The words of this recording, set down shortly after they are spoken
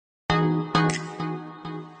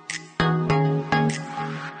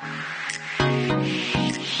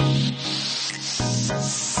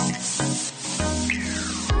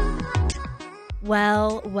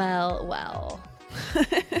Well.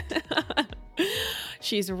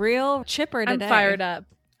 She's real chipper today. I'm fired up.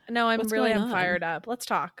 No, I'm What's really going on? fired up. Let's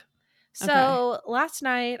talk. So last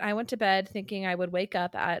night I went to bed thinking I would wake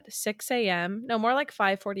up at 6 a.m. No, more like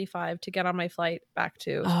 5:45 to get on my flight back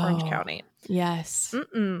to Orange County. Yes.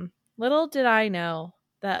 Little did I know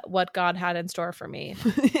that what God had in store for me.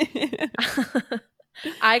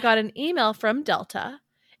 I got an email from Delta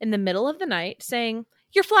in the middle of the night saying,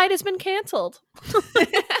 your flight has been canceled.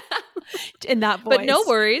 In that voice. But no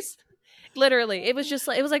worries. Literally, it was just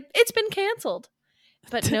like, it's been canceled.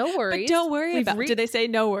 But no worries. But don't worry about it. Did they say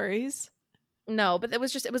no worries? No, but it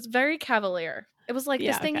was very cavalier. It was like,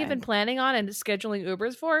 this thing you've been planning on and scheduling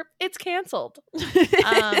Ubers for, it's canceled.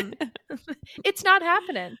 It's not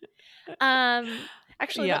happening.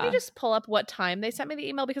 Actually, let me just pull up what time they sent me the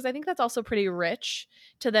email, because I think that's also pretty rich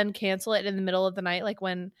to then cancel it in the middle of the night. Like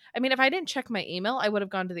if I didn't check my email, I would have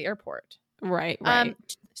gone to the airport. Right.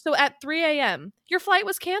 So at 3 a.m., your flight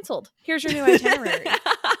was canceled. Here's your new itinerary.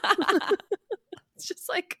 It's just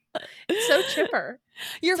like, it's so chipper.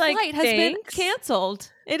 Your flight has been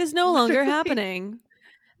canceled. It is no longer happening.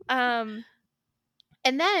 And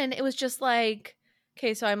then it was just like,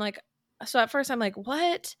 okay, so at first I'm like,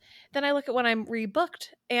 what? Then I look at when I'm rebooked,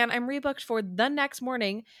 and I'm rebooked for the next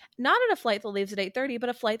morning, not at a flight that leaves at 8:30, but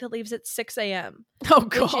a flight that leaves at 6 a.m. Oh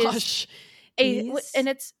gosh. And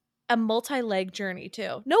it's a multi-leg journey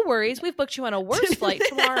too. No worries. We've booked you on a worse flight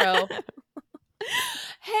tomorrow.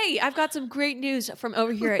 Hey, I've got some great news from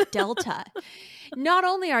over here at Delta. Not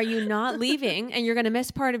only are you not leaving and you're going to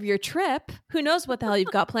miss part of your trip, who knows what the hell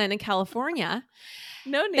you've got planned in California.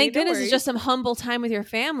 No need. Thank goodness it's just some humble time with your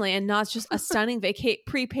family and not just a stunning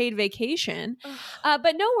prepaid vacation.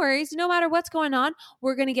 But no worries. No matter what's going on,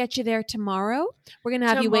 we're going to get you there tomorrow. We're going to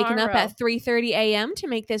have you waking up at 3:30 a.m. to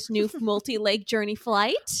make this new multi-leg journey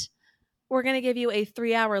flight. We're going to give you a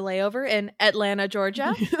 3-hour layover in Atlanta,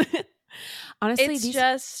 Georgia. Honestly, it's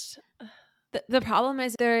just the problem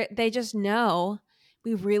is they just know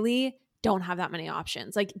we really don't have that many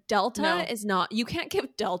options. Like Delta is not, you can't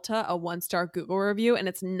give Delta a 1-star Google review and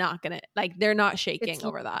it's not gonna, like, they're not shaking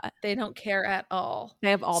over that. They don't care at all.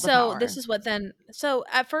 They have all the power. So this is what then, so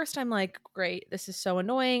at first I'm like, great, this is so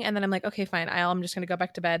annoying. And then I'm like, okay, fine. I'm just going to go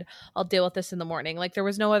back to bed. I'll deal with this in the morning. Like there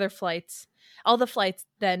was no other flights. All the flights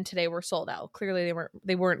then today were sold out. Clearly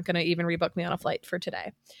they weren't going to even rebook me on a flight for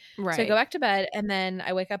today. Right. So I go back to bed, and then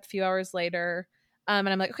I wake up a few hours later. And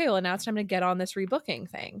I'm like, okay, well, now it's time to get on this rebooking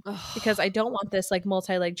thing because I don't want this like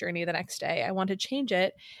multi-leg journey the next day. I want to change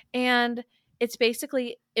it. And it's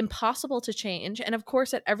basically impossible to change. And of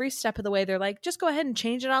course, at every step of the way, they're like, just go ahead and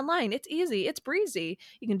change it online. It's easy. It's breezy.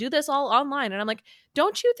 You can do this all online. And I'm like,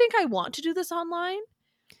 don't you think I want to do this online?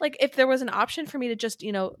 Like if there was an option for me to just,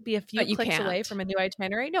 be a few clicks away from a new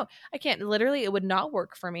itinerary. No, I can't. Literally, it would not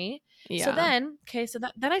work for me. Yeah. So then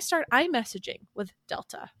I start iMessaging with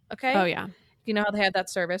Delta. Okay. Oh, yeah. You know how they have that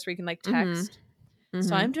service where you can like text. Mm-hmm.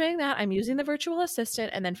 So I'm doing that. I'm using the virtual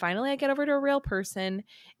assistant. And then finally I get over to a real person.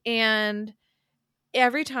 And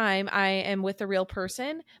every time I am with a real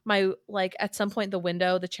person, at some point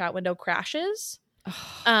the chat window crashes.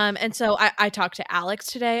 And so I talked to Alex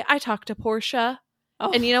today. I talked to Portia.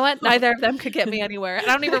 And you know what? Neither of them could get me anywhere. And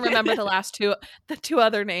I don't even remember the two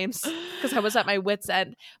other names because I was at my wit's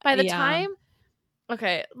end. By the time,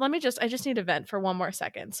 okay, I just need to vent for one more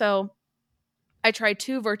second. So I tried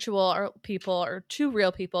 2 virtual people or 2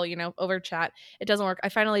 real people, over chat. It doesn't work. I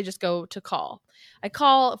finally just go to call. I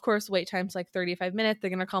call, of course, wait time's like 35 minutes. They're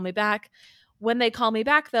going to call me back. When they call me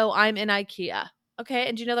back, though, I'm in IKEA. Okay.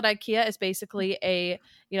 And do you know that IKEA is basically a,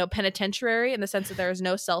 penitentiary in the sense that there is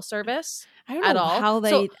no cell service at all? I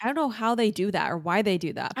don't know how they do that or why they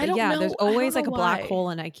do that. But there's always like a black hole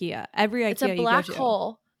in IKEA. Every IKEA it's a black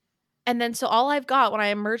hole. And then so all I've got when I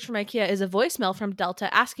emerge from IKEA is a voicemail from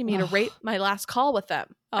Delta asking me to rate my last call with them.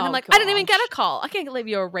 And I'm like, gosh. I didn't even get a call. I can't leave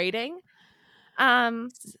you a rating.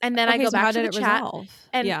 And then I go back to the chat.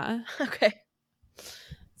 Okay.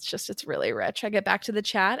 It's really rich. I get back to the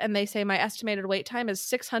chat and they say my estimated wait time is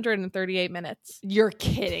 638 minutes. You're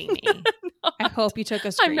kidding me. I hope you took a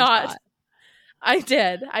screenshot. I'm not. I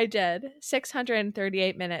did.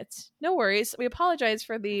 638 minutes. No worries. We apologize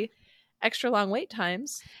for the extra long wait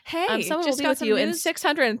times. Hey, someone will be with you in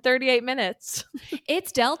 638 minutes.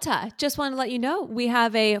 It's Delta. Just want to let you know we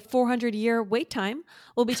have a 400-year wait time.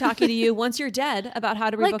 We'll be talking to you once you're dead about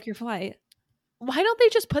how to rebook your flight. Why don't they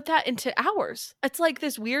just put that into hours? It's like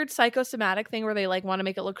this weird psychosomatic thing where they like want to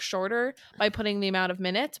make it look shorter by putting the amount of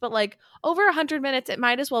minutes, but like over 100 minutes, it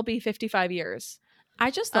might as well be 55 years.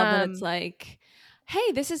 I just love that it's like,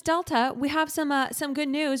 hey, this is Delta. We have some good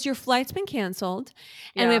news. Your flight's been canceled,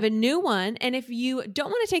 and we have a new one. And if you don't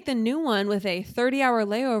want to take the new one with a 30-hour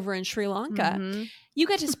layover in Sri Lanka, you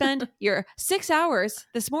get to spend your 6 hours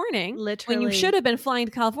this morning, literally, when you should have been flying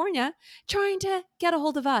to California, trying to get a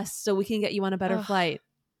hold of us so we can get you on a better flight.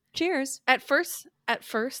 Cheers. At first,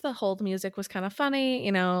 the hold music was kind of funny.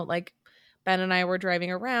 You know, like Ben and I were driving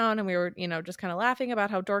around, and we were, you know, just kind of laughing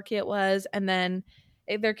about how dorky it was, and then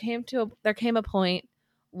there came a point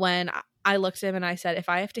when I looked at him and I said, if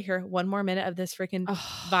I have to hear one more minute of this freaking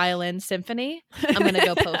violin symphony, I'm gonna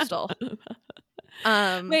go postal.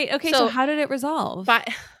 Wait, okay, so how did it resolve?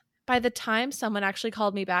 By the time someone actually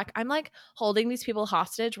called me back, I'm like holding these people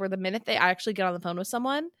hostage, where the minute they actually get on the phone with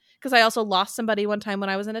someone, because I also lost somebody one time when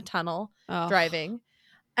I was in a tunnel driving,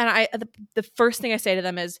 and the first thing I say to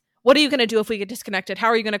them is, what are you gonna do if we get disconnected? How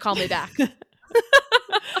are you gonna call me back?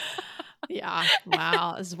 Yeah.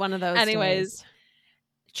 Wow. This is one of those. Anyways, days.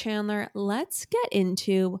 Chandler, let's get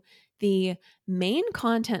into the main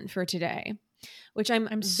content for today, which I'm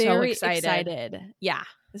very so excited. Yeah.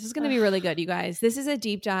 This is going to be really good, you guys. This is a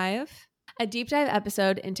deep dive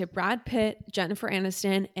episode into Brad Pitt, Jennifer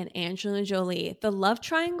Aniston, and Angelina Jolie, the love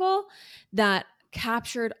triangle that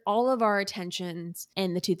captured all of our attentions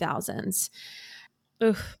in the 2000s.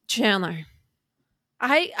 Oof, Chandler.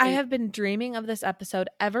 I have been dreaming of this episode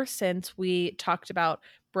ever since we talked about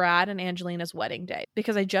Brad and Angelina's wedding day,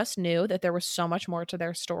 because I just knew that there was so much more to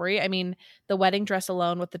their story. I mean, the wedding dress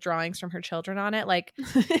alone with the drawings from her children on it, like,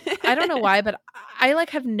 I don't know why, but I like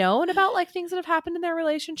have known about like things that have happened in their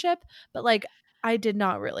relationship, but like I did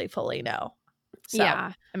not really fully know. So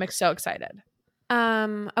yeah, I'm so excited.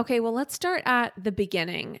 Okay, well, let's start at the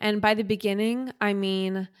beginning. And by the beginning, I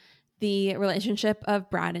mean the relationship of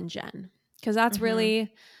Brad and Jen, because that's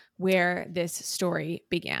really where this story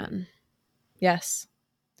began. Yes.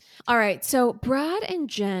 All right. So Brad and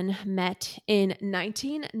Jen met in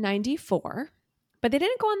 1994, but they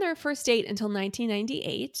didn't go on their first date until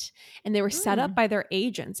 1998. And they were set up by their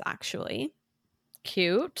agents, actually.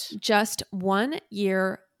 Cute. Just 1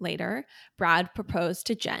 year later, Brad proposed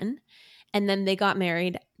to Jen. And then they got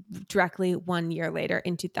married directly 1 year later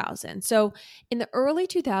in 2000. So in the early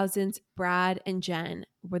 2000s, Brad and Jen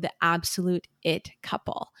were the absolute it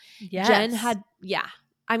couple. Yes. Jen had,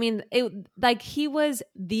 I mean, he was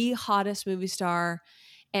the hottest movie star,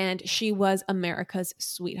 and she was America's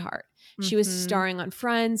sweetheart. She was starring on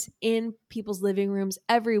Friends, in people's living rooms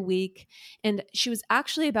every week. And she was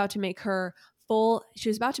actually about to make her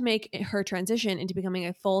transition into becoming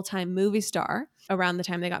a full-time movie star around the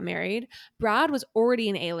time they got married. Brad was already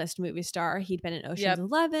an A-list movie star. He'd been in Ocean's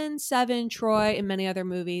 11, 7, Troy, and many other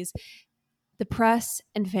movies. The press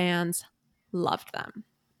and fans loved them.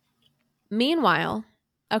 Meanwhile,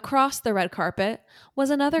 across the red carpet was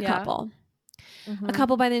another couple. A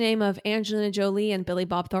couple by the name of Angelina Jolie and Billy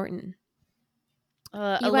Bob Thornton.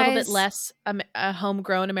 A little bit less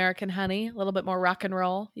homegrown American honey, a little bit more rock and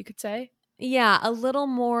roll, you could say. Yeah, a little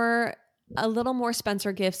more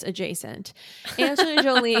Spencer Gifts adjacent. Angelina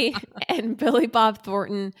Jolie and Billy Bob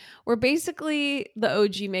Thornton were basically the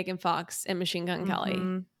OG Megan Fox and Machine Gun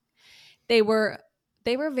Kelly. They were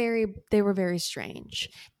very strange.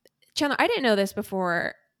 Chandler, I didn't know this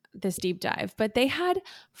before this deep dive, but they had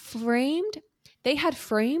framed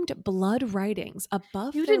blood writings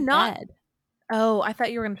above their bed. Oh, I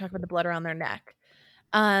thought you were going to talk about the blood around their neck.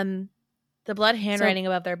 The blood handwriting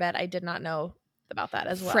above their bed, I did not know about that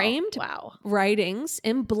as well. Framed writings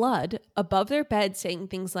in blood above their bed saying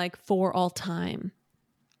things like, for all time.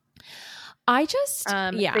 I just,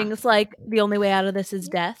 things like, the only way out of this is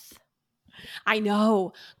death. I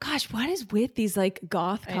know. Gosh, what is with these like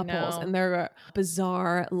goth couples and their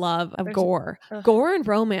bizarre love of gore? Gore and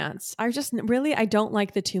romance. I don't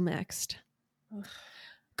like the two mixed.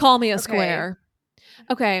 Call me a square.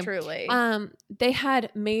 Okay. Truly. They had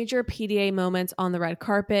major PDA moments on the red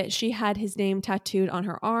carpet. She had his name tattooed on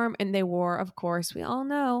her arm, and they wore, of course, we all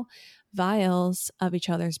know, vials of each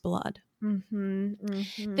other's blood.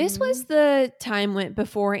 This was the time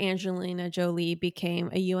before Angelina Jolie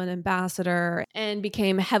became a UN ambassador and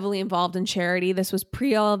became heavily involved in charity. This was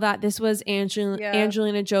pre all of that. This was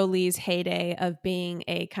Angelina Jolie's heyday of being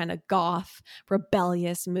a kind of goth,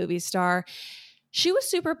 rebellious movie star. She was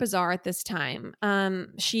super bizarre at this time.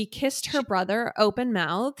 She kissed her brother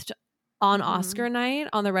open-mouthed on Oscar night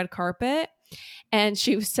on the red carpet. And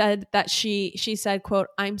she said that she said, quote,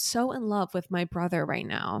 "I'm so in love with my brother right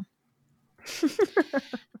now."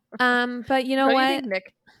 But you know what? Do you think,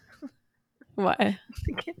 Nick? What?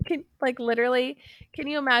 Can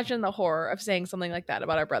you imagine the horror of saying something like that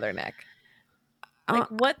about our brother Nick? Like,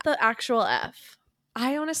 what the actual F?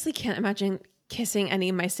 I honestly can't imagine kissing any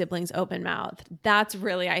of my siblings open mouth. That's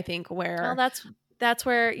really, I think, where. Well, that's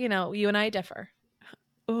where, you and I differ.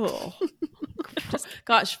 Oh,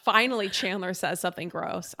 gosh, finally Chandler says something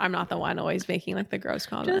gross. I'm not the one always making like the gross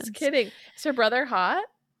comments. Just kidding. Is her brother hot?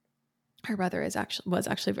 Her brother was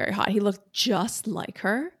actually very hot. He looked just like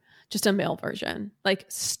her, just a male version, like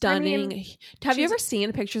stunning. I mean, have you ever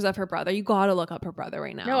seen pictures of her brother? You got to look up her brother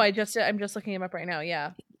right now. No, I'm just looking him up right now.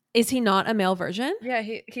 Yeah. Is he not a male version? Yeah,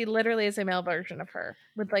 he literally is a male version of her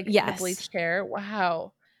with like the bleached hair.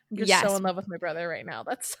 Wow. I'm just so in love with my brother right now.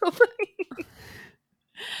 That's so funny.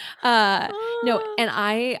 No, and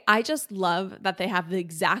I just love that they have the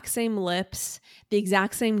exact same lips, the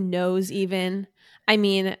exact same nose even. I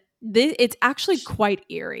mean, it's actually quite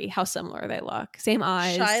eerie how similar they look. Same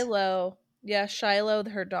eyes. Shiloh,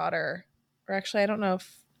 her daughter. Or actually, I don't know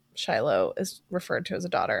if Shiloh is referred to as a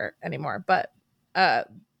daughter anymore, but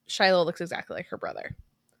Shiloh looks exactly like her brother.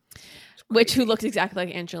 Who looks exactly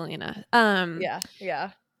like Angelina.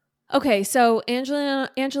 Yeah. Okay, so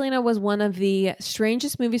Angelina was one of the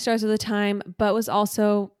strangest movie stars of the time, but was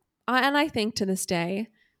also, and I think to this day,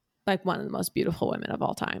 like one of the most beautiful women of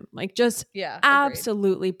all time. Like just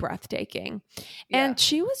absolutely breathtaking. Yeah. And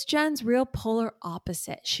she was Jen's real polar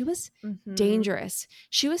opposite. She was dangerous.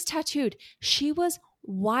 She was tattooed. She was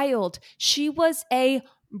wild. She was a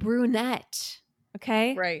brunette.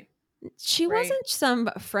 Okay? Right. She wasn't some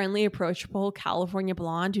friendly, approachable California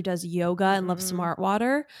blonde who does yoga and loves smart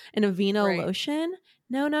water and Aveeno lotion.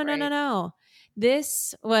 No.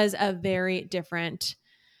 This was a very different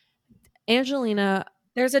Angelina.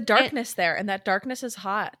 There's a darkness there, and that darkness is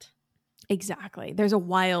hot. Exactly. There's a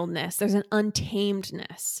wildness. There's an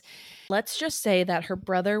untamedness. Let's just say that her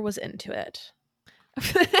brother was into it.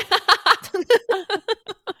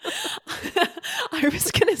 I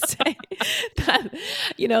was going to say that,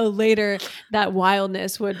 later that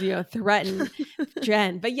wildness would, threaten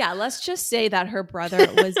Jen. But yeah, let's just say that her brother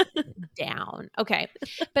was down. Okay.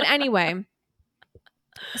 But anyway,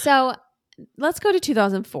 so let's go to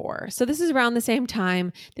 2004. So this is around the same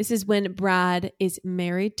time. This is when Brad is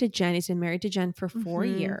married to Jen. He's been married to Jen for 4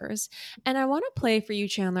 years. And I want to play for you,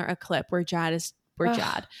 Chandler, a clip where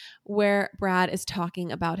Brad is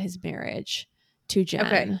talking about his marriage to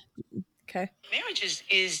Jen. Okay. Marriage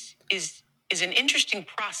is an interesting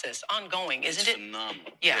process, ongoing, isn't it?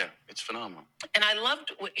 Phenomenal. Yeah, it's phenomenal. And I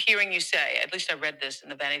loved hearing you say, at least I read this in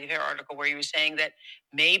the Vanity Fair article, where you were saying that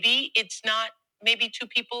maybe two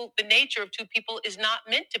people, the nature of two people is not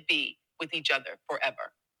meant to be with each other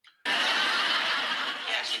forever.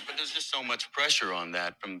 Yes, but there's just so much pressure on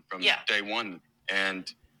that from day one. And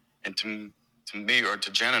to me, or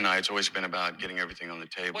to Jen and I, it's always been about getting everything on the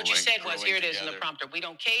table. What you said was, here it is in the prompter, we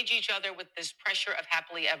don't cage each other with this pressure of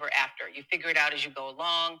happily ever after. You figure it out as you go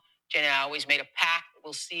along. Jen and I always made a pact.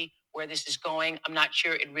 We'll see where this is going. I'm not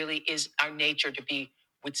sure it really is our nature to be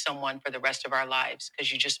with someone for the rest of our lives,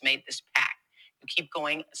 because you just made this pact. You keep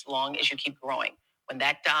going as long as you keep growing. When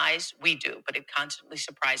that dies, we do, but it constantly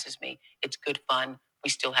surprises me. It's good fun. We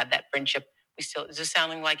still have that friendship. Is this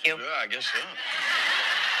sounding like you? Yeah, I guess so.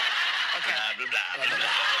 Okay. Blah, blah, blah, blah.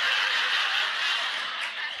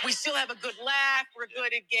 We still have a good laugh. We're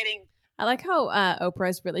good at getting. I like how Oprah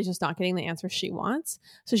is really just not getting the answer she wants.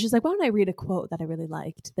 So she's like, why don't I read a quote that I really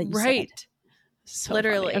liked that you said? So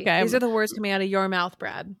literally. Funny. Okay. These are the words coming out of your mouth,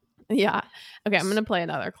 Brad. Yeah. Okay. I'm going to play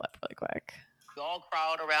another clip really quick. We all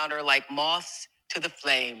crowd around her like moths to the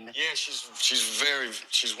flame. Yeah, she's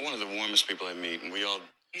one of the warmest people I meet, and we all.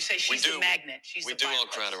 You say she's a magnet. We do all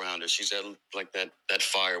crowd around her. She's that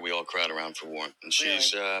fire we all crowd around for warmth. And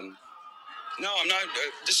she's no, I'm not.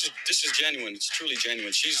 This is genuine. It's truly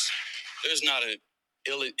genuine. There's not an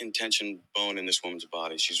ill-intentioned bone in this woman's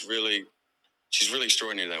body. She's really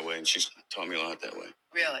extraordinary that way, and she's taught me a lot that way.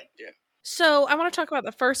 Really? Yeah. So I want to talk about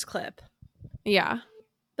the first clip. Yeah.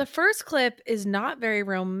 The first clip is not very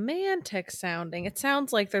romantic sounding. It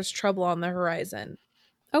sounds like there's trouble on the horizon.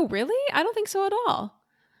 Oh, really? I don't think so at all.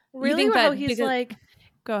 Really? You think how he's like,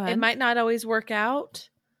 go ahead. It might not always work out.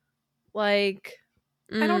 Like,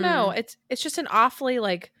 I don't know. It's just an awfully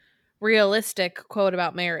like realistic quote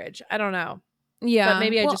about marriage. I don't know. Yeah. But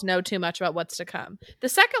maybe I just know too much about what's to come. The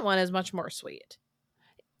second one is much more sweet.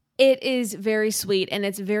 It is very sweet, and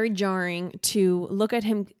it's very jarring to look at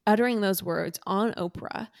him uttering those words on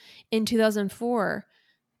Oprah in 2004,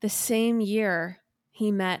 the same year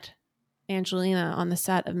he met Angelina on the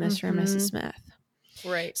set of Mr. and Mrs. Smith.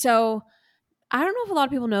 Right. So I don't know if a lot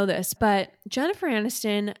of people know this, but Jennifer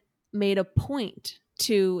Aniston made a point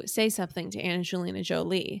to say something to Angelina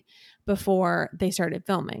Jolie before they started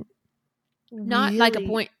filming. Not like a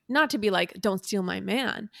point, not to be like, don't steal my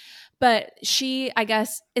man. But she, I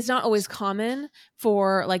guess, it's not always common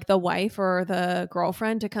for like the wife or the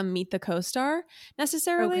girlfriend to come meet the co-star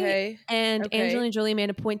necessarily. Okay. And Okay. Angelina Jolie made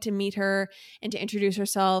a point to meet her and to introduce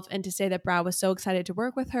herself and to say that Brad was so excited to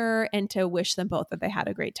work with her and to wish them both that they had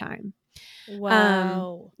a great time.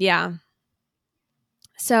 Wow. Yeah.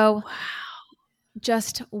 So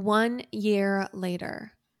just 1 year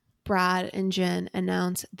later, Brad and Jen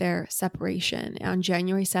announced their separation on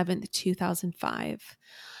January 7th, 2005.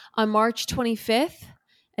 On March 25th,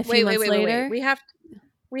 a few months later...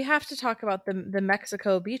 We have to talk about the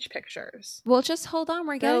Mexico beach pictures. Well, just hold on.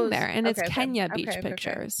 We're getting there. And it's Kenya beach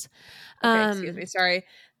pictures. Okay, excuse me. Sorry.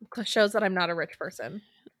 Shows that I'm not a rich person.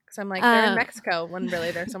 Because I'm like, they're in Mexico when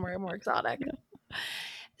really they're somewhere more exotic.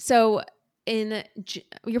 So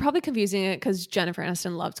you're probably confusing it because Jennifer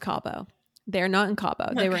Aniston loved Cabo. They're not in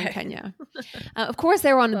Cabo. They were in Kenya. Of course,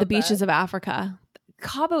 they were on the beaches of Africa.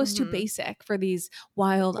 Cabo is too basic for these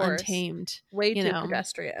wild, untamed. Way too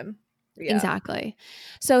pedestrian. Yeah. Exactly.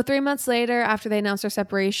 So 3 months later, after they announced their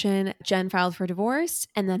separation, Jen filed for divorce.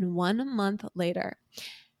 And then 1 month later,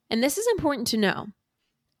 and this is important to know,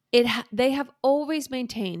 they have always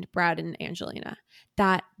maintained, Brad and Angelina,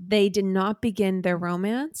 that they did not begin their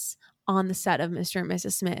romance on the set of Mr. and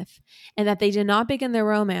Mrs. Smith, and that they did not begin their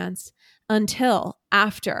romance until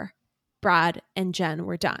after Brad and Jen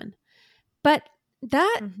were done. But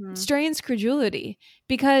that strains credulity,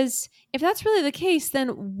 because if that's really the case, then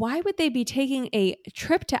why would they be taking a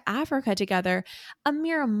trip to Africa together a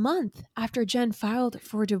mere month after Jen filed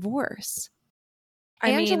for divorce?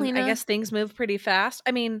 I guess things move pretty fast.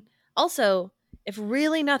 I mean, also, if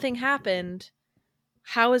really nothing happened,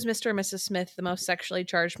 how is Mr. and Mrs. Smith the most sexually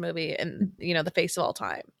charged movie in, the face of all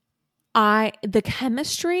time? The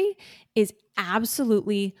chemistry is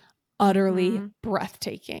absolutely, utterly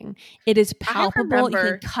breathtaking. It is palpable. You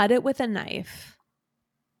can cut it with a knife.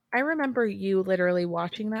 I remember you literally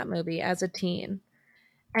watching that movie as a teen.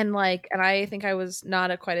 And I think I was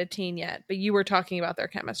not quite a teen yet, but you were talking about their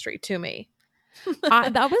chemistry to me.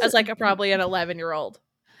 That was as probably an 11-year-old.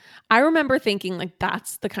 I remember thinking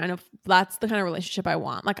that's the kind of relationship I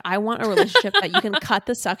want. Like, I want a relationship that you can cut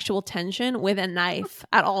the sexual tension with a knife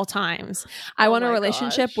at all times. I want a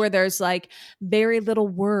relationship where there's very little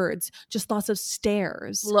words, just lots of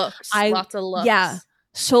stares. Lots of looks. Yeah.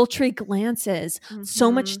 Sultry glances, so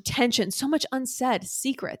much tension, so much unsaid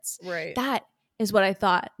secrets. Right. That is what I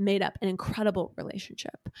thought made up an incredible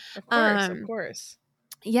relationship. Of course.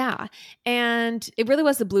 Yeah. And it really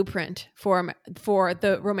was the blueprint for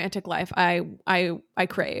the romantic life I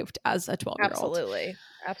craved as a 12-year-old.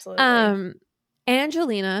 Absolutely.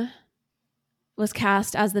 Angelina was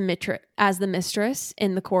cast as the mistress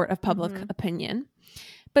in the court of public opinion.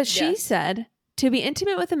 But she said, to be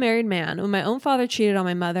intimate with a married man when my own father cheated on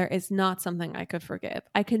my mother is not something I could forgive.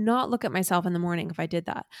 I could not look at myself in the morning if I did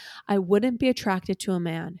that. I wouldn't be attracted to a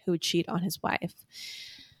man who would cheat on his wife.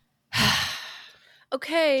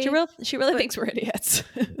 Okay. She really thinks we're idiots.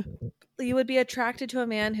 You would be attracted to a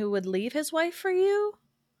man who would leave his wife for you?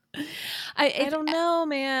 I don't know,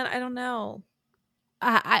 man. I don't know.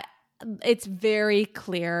 It's very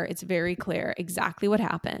clear. It's very clear exactly what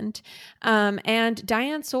happened. And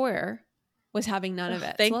Diane Sawyer was having none of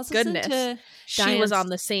it. Thank goodness. She was on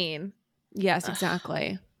the scene. Yes,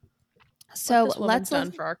 exactly. So let's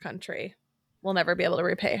done for our country. We'll never be able to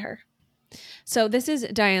repay her. So this is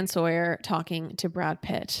Diane Sawyer talking to Brad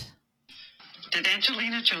Pitt. Did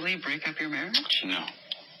Angelina Jolie break up your marriage? No.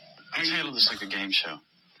 I handled this like a game show.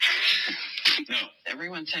 No.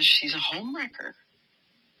 Everyone says she's a homewrecker.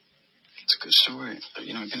 It's a good story.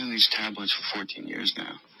 I've been in these tabloids for 14 years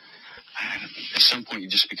now. At some point, you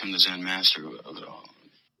just become the Zen master of it all.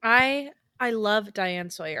 I love Diane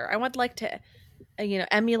Sawyer. I would like to,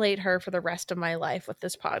 emulate her for the rest of my life with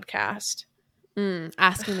this podcast.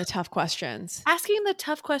 Asking the tough questions. Asking the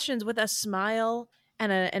tough questions with a smile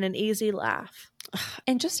and an easy laugh.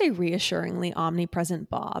 And just a reassuringly omnipresent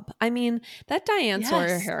bob. I mean, that Diane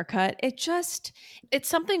Sawyer haircut, it's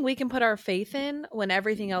something we can put our faith in when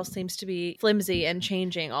everything else seems to be flimsy and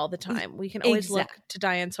changing all the time. We can always look to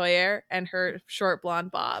Diane Sawyer and her short blonde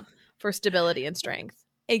bob for stability and strength.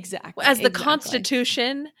 Exactly. As the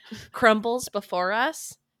Constitution crumbles before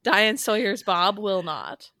us, Diane Sawyer's bob will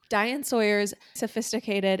not. Diane Sawyer's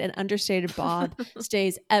sophisticated and understated bob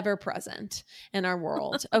stays ever present in our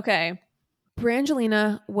world. Okay.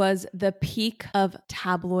 Brangelina was the peak of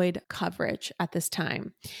tabloid coverage at this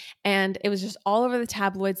time. And it was just all over the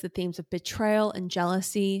tabloids, the themes of betrayal and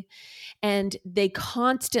jealousy. And they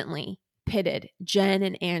constantly pitted Jen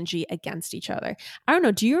and Angie against each other. I don't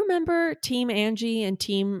know. Do you remember Team Angie and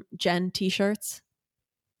Team Jen t-shirts?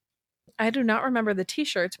 I do not remember the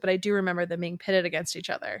t-shirts, but I do remember them being pitted against each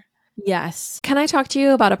other. Yes. Can I talk to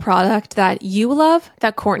you about a product that you love,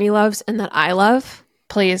 that Courtney loves, and that I love?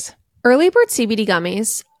 Please. Early Bird CBD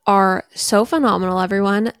gummies are so phenomenal,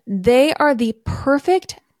 everyone. They are the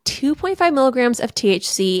perfect 2.5 milligrams of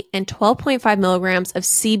THC and 12.5 milligrams of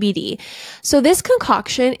CBD. So this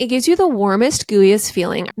concoction, it gives you the warmest, gooeyest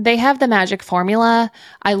feeling. They have the magic formula.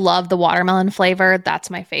 I love the watermelon flavor. That's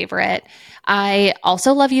my favorite. I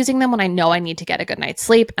also love using them when I know I need to get a good night's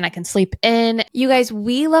sleep and I can sleep in. You guys,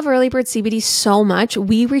 we love Early Bird CBD so much.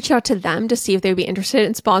 We reached out to them to see if they would be interested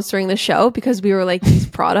in sponsoring the show because we were like, these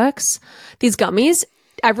products, these gummies,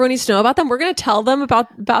 everyone needs to know about them. We're going to tell them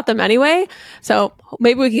about them anyway. So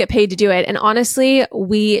maybe we can get paid to do it. And honestly,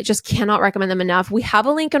 we just cannot recommend them enough. We have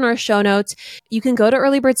a link in our show notes. You can go to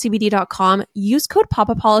earlybirdcbd.com, use code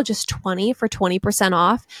POPApologist20 for 20%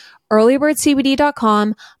 off.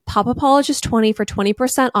 earlybirdcbd.com, POPApologist20 for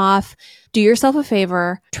 20% off. Do yourself a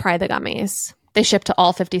favor, try the gummies. They ship to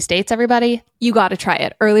all 50 states, everybody. You got to try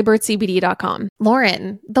it. earlybirdcbd.com.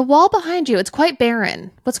 Lauren, the wall behind you, it's quite barren.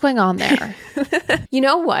 What's going on there? You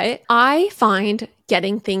know what? I find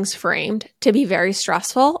getting things framed to be very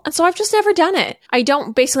stressful. And so I've just never done it. I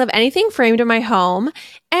don't basically have anything framed in my home.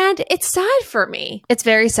 And it's sad for me. It's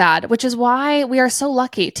very sad, which is why we are so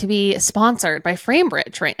lucky to be sponsored by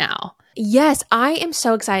FrameBridge right now. Yes, I am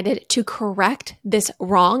so excited to correct this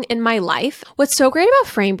wrong in my life. What's so great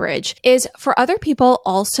about FrameBridge is for other people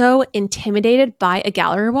also intimidated by a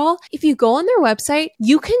gallery wall, if you go on their website,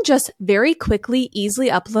 you can just very quickly, easily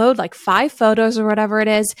upload like 5 photos or whatever it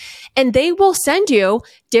is, and they will send you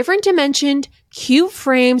different dimensioned, cute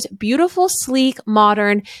frames, beautiful, sleek,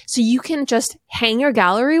 modern, so you can just hang your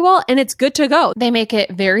gallery wall and it's good to go. They make it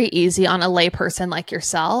very easy on a layperson like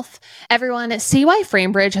yourself. Everyone, see why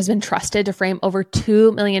FrameBridge has been trusted to frame over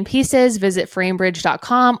 2 million pieces. Visit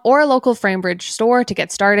framebridge.com or a local FrameBridge store to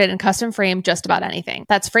get started and custom frame just about anything.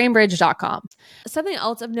 That's framebridge.com. Something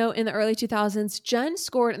else of note in the early 2000s, Jen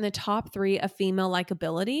scored in the top 3 of female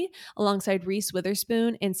likability alongside Reese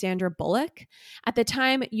Witherspoon and Sandra Bullock. At the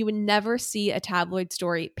time, you would never see a tabloid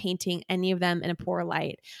story painting any of them in a poor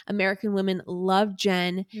light. American women loved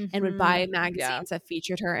Jen and would buy magazines that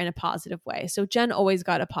featured her in a positive way. So Jen always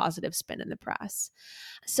got a positive spin in the press.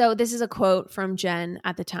 So this is a quote from Jen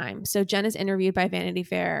at the time. So Jen is interviewed by Vanity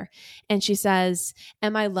Fair and she says,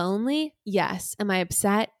 "Am I lonely? Yes. Am I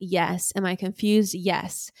upset? Yes. Am I confused?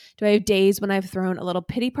 Yes. Do I have days when I've thrown a little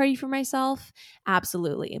pity party for myself?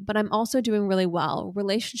 Absolutely. But I'm also doing really well.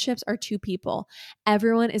 Relationships are 2 people.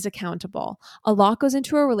 Everyone is accountable. A lot goes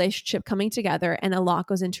into a relationship coming together and a lot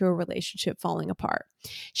goes into a relationship falling apart."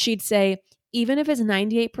 She'd say, even if it's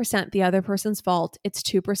 98% the other person's fault, it's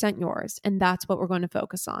 2% yours. And that's what we're going to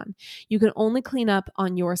focus on. You can only clean up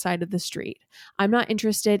on your side of the street. I'm not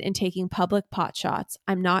interested in taking public pot shots.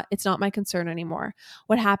 It's not my concern anymore.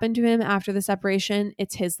 What happened to him after the separation,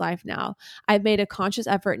 it's his life now. I've made a conscious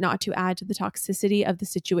effort not to add to the toxicity of the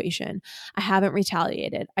situation. I haven't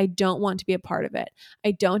retaliated. I don't want to be a part of it.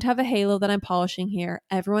 I don't have a halo that I'm polishing here.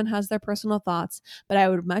 Everyone has their personal thoughts, but I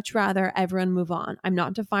would much rather everyone move on. I'm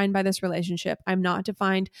not defined by this relationship. I'm not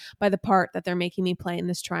defined by the part that they're making me play in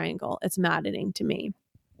this triangle. It's maddening to me.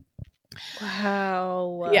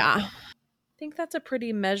 Wow. Yeah. I think that's a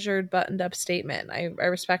pretty measured, buttoned up statement. I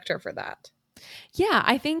respect her for that. Yeah,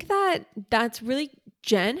 I think that's really,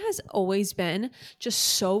 Jen has always been just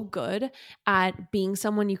so good at being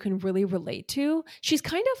someone you can really relate to. She's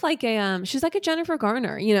kind of like she's like a Jennifer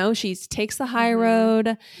Garner, you know, she takes the high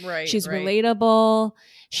road. Right. She's relatable.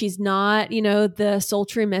 She's not, the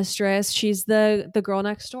sultry mistress. She's the girl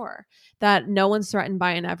next door that no one's threatened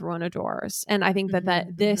by and everyone adores. And I think that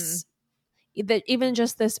even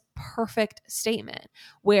just this perfect statement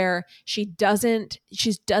where she doesn't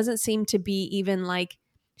seem to be even like,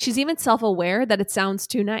 she's even self-aware that it sounds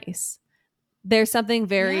too nice. There's something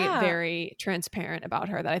very, very transparent about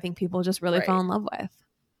her that I think people just really fall in love with.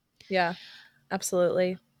 Yeah,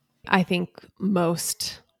 absolutely. I think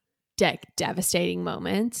most devastating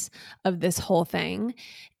moments of this whole thing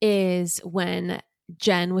is when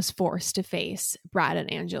Jen was forced to face Brad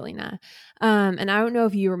and Angelina. And I don't know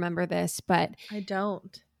if you remember this, but I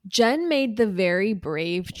don't. Jen made the very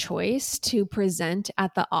brave choice to present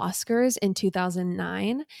at the Oscars in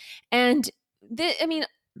 2009. And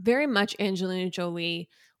very much Angelina Jolie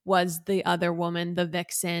was the other woman, the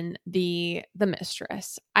vixen, the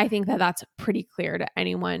mistress. I think that that's pretty clear to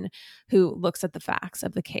anyone who looks at the facts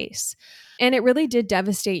of the case. And it really did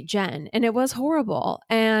devastate Jen, and it was horrible.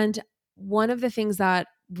 And one of the things that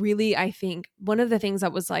really, I think one of the things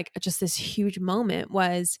that was like just this huge moment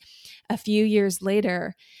was a few years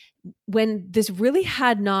later when this really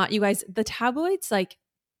had not, you guys, the tabloids like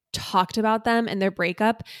talked about them and their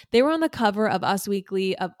breakup. They were on the cover of Us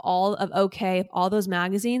Weekly, of all of OK, of all those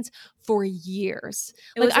magazines for years.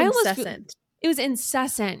 It was incessant. It was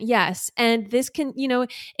incessant, yes. And this can,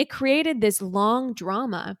 it created this long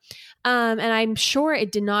drama. And I'm sure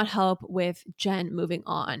it did not help with Jen moving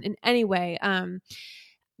on in any way.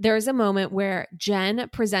 There was a moment where Jen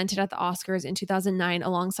presented at the Oscars in 2009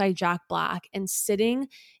 alongside Jack Black, and sitting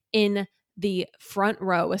in the front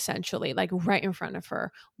row, essentially, like right in front of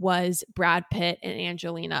her, was Brad Pitt and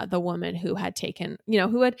Angelina, the woman who had taken,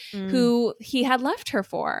 who he had left her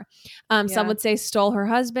for. Some would say stole her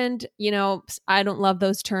husband. I don't love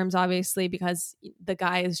those terms, obviously, because the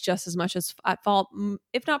guy is just as much as at fault,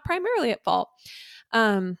 if not primarily at fault.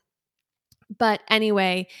 But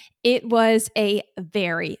anyway, it was a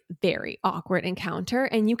very, very awkward encounter.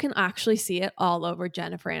 And you can actually see it all over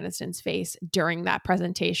Jennifer Aniston's face during that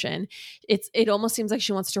presentation. It almost seems like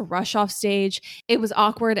she wants to rush off stage. It was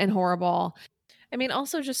awkward and horrible. I mean,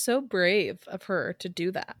 also just so brave of her to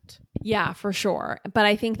do that. Yeah, for sure. But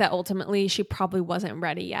I think that ultimately she probably wasn't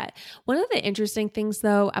ready yet. One of the interesting things,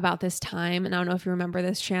 though, about this time, and I don't know if you remember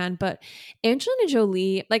this, Shan, but Angelina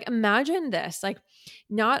Jolie, like, imagine this. Like,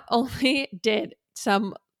 not only did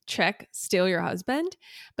some chick steal your husband,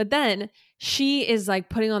 but then she is like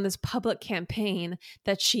putting on this public campaign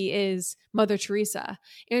that she is Mother Teresa.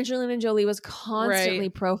 Angelina Jolie was constantly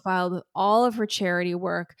profiled with all of her charity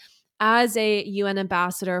work as a UN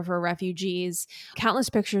ambassador for refugees, countless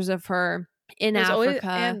pictures of her in Africa.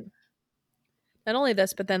 And not only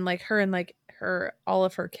this, but then like her and like all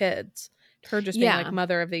of her kids, her just being like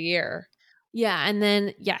Mother of the Year. Yeah. And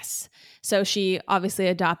then, yes. So she obviously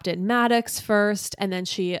adopted Maddox first, and then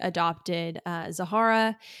she adopted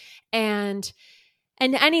Zahara. And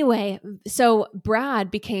anyway, so Brad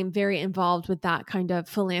became very involved with that kind of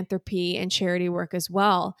philanthropy and charity work as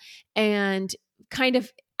well. And kind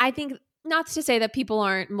of, I think, not to say that people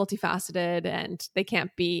aren't multifaceted and they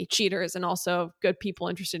can't be cheaters and also good people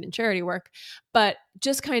interested in charity work, but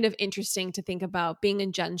just kind of interesting to think about being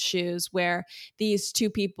in Jen's shoes, where these two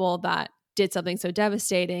people that did something so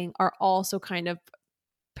devastating are also kind of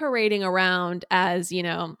parading around as,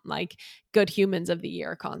 like good humans of the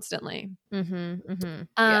year constantly.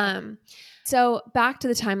 So back to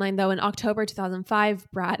the timeline, though, in October 2005,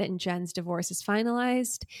 Brad and Jen's divorce is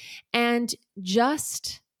finalized. And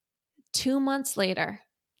just 2 months later,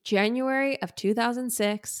 January of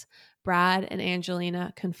 2006, Brad and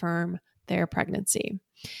Angelina confirm their pregnancy.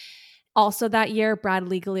 Also that year, Brad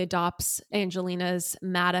legally adopts Angelina's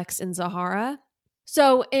Maddox and Zahara.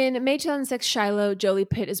 So in May 2006, Shiloh Jolie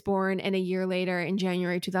Pitt is born, and a year later, in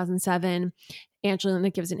January 2007, Angelina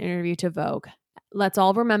gives an interview to Vogue. Let's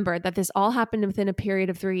all remember that this all happened within a period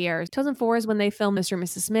of 3 years. 2004 is when they film Mr. and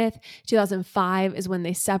Mrs. Smith. 2005 is when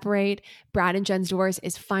they separate. Brad and Jen's divorce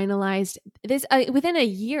is finalized. This within a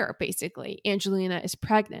year, basically, Angelina is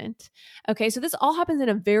pregnant. Okay, so this all happens in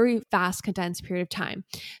a very fast, condensed period of time.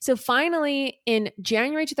 So finally, in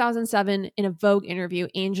January 2007, in a Vogue interview,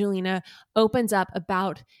 Angelina opens up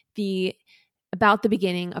about the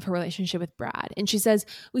beginning of her relationship with Brad. And she says,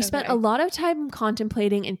 we spent a lot of time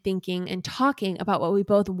contemplating and thinking and talking about what we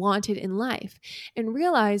both wanted in life, and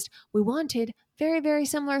realized we wanted very, very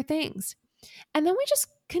similar things. And then we just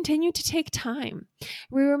continued to take time.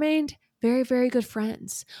 We remained very, very good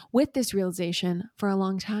friends with this realization for a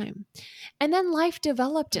long time. And then life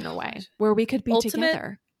developed in a way where we could be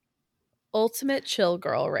together. Ultimate chill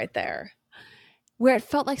girl right there. Where it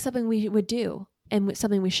felt like something we would do and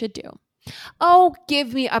something we should do. Oh,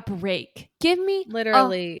 give me a break. Give me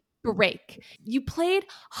literally a break. You played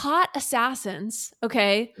hot assassins,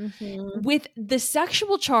 okay, with the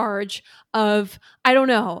sexual charge of, I don't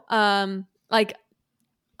know,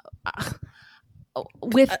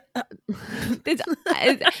 with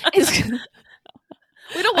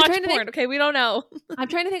we don't watch porn, okay? We don't know. I'm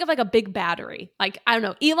trying to think of like a big battery. Like, I don't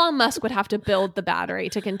know. Elon Musk would have to build the battery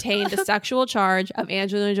to contain the sexual charge of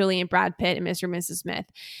Angelina Jolie and Brad Pitt and Mr. and Mrs. Smith.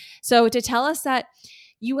 So to tell us that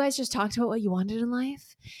you guys just talked about what you wanted in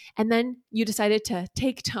life, and then you decided to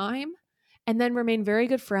take time and then remain very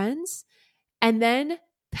good friends, and then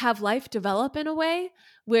have life develop in a way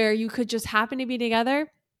where you could just happen to be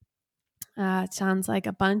together. It sounds like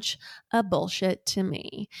a bunch of bullshit to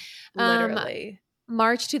me. Literally.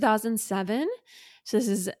 March 2007. So this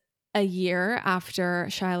is a year after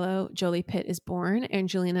Shiloh Jolie Pitt is born.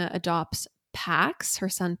 Angelina adopts Pax, her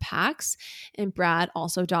son Pax, and Brad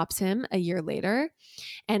also adopts him a year later.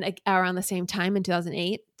 And around the same time in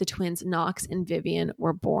 2008, the twins Knox and Vivian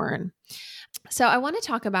were born. So I want to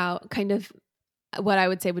talk about kind of what I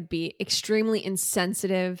would say would be extremely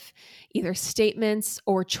insensitive, either statements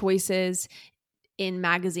or choices in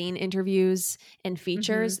magazine interviews and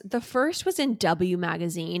features. Mm-hmm. The first was in W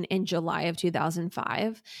Magazine in July of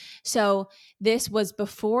 2005. So this was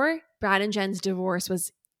before Brad and Jen's divorce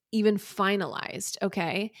was even finalized,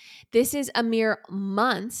 okay? This is a mere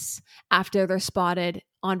months after they're spotted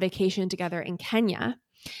on vacation together in Kenya.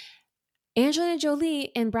 Angelina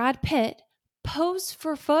Jolie and Brad Pitt pose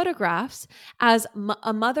for photographs as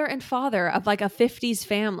a mother and father of like a 50s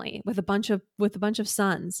family with a bunch of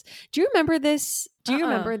sons. Do you remember this? Do you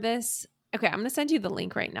remember this? Okay, I'm going to send you the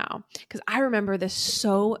link right now because I remember this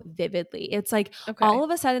so vividly. It's like all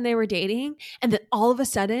of a sudden they were dating, and then all of a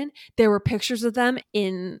sudden there were pictures of them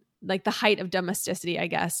in like the height of domesticity, I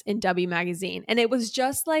guess, in W Magazine. And it was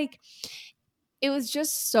just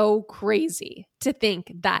so crazy to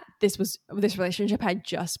think that this relationship had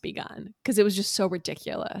just begun because it was just so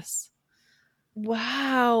ridiculous.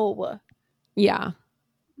 Wow. Yeah. Oh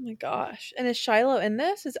my gosh. And is Shiloh in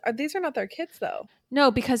this? These are not their kids though. No,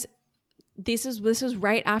 because this was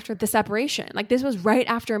right after the separation. Like this was right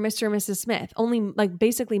after Mr. and Mrs. Smith. Only like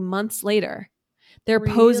basically months later. They're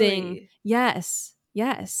posing. Yes.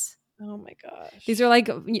 Yes. Oh my gosh. These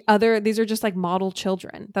are just like model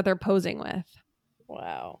children that they're posing with.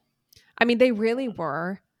 Wow. I mean, they really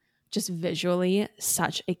were just visually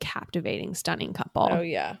such a captivating, stunning couple. Oh,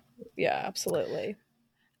 yeah. Yeah, absolutely.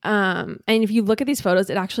 And if you look at these photos,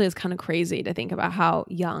 it actually is kind of crazy to think about how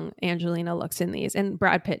young Angelina looks in these, and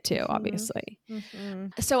Brad Pitt too, obviously. Mm-hmm.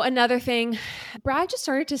 So another thing, Brad just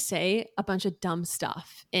started to say a bunch of dumb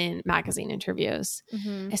stuff in magazine interviews.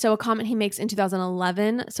 Mm-hmm. So a comment he makes in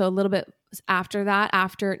 2011, so a little bit after that,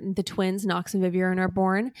 after the twins Knox and Vivian are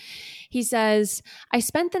born, he says, "I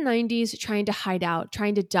spent the 90s trying to hide out,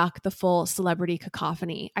 trying to duck the full celebrity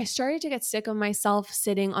cacophony. I started to get sick of myself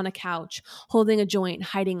sitting on a couch, holding a joint,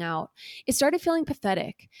 hiding out. It started feeling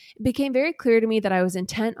pathetic. It became very clear to me that I was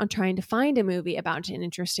intent on trying to find a movie about an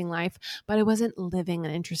interesting life, but I wasn't living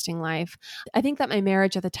an interesting life. I think that my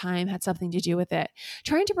marriage at the time had something to do with it,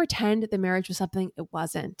 trying to pretend the marriage was something it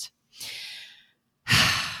wasn't."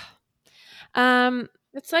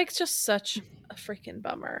 It's like just such a freaking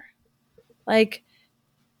bummer. Like,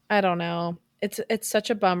 I don't know. It's such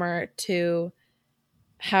a bummer to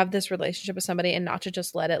have this relationship with somebody and not to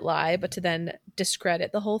just let it lie, but to then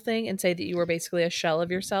discredit the whole thing and say that you were basically a shell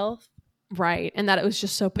of yourself. Right. And that it was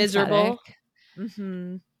just so miserable.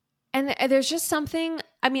 Mm-hmm. And there's just something,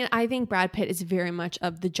 I mean, I think Brad Pitt is very much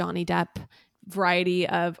of the Johnny Depp variety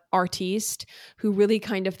of artiste who really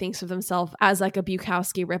kind of thinks of himself as like a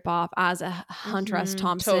Bukowski ripoff, as a Hunter S.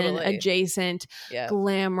 Thompson adjacent,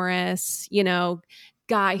 glamorous,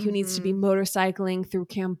 guy who needs to be motorcycling through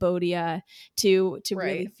Cambodia to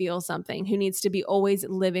really feel something, who needs to be always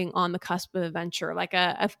living on the cusp of adventure, like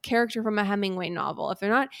a character from a Hemingway novel. If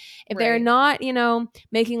they're not,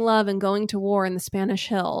 making love and going to war in the Spanish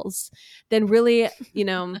hills, then really,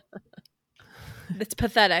 it's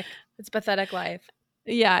pathetic. It's pathetic life.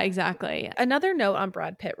 Yeah, exactly. Another note on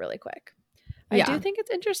Brad Pitt really quick. I do think it's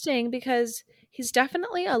interesting because he's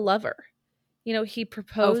definitely a lover. He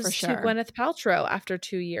proposed to Gwyneth Paltrow after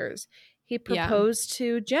 2 years. He proposed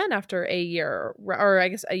to Jen after a year, or I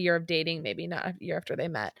guess a year of dating, maybe not a year after they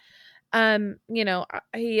met.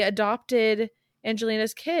 He adopted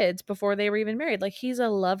Angelina's kids before they were even married. Like, he's a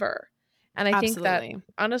lover. And I think that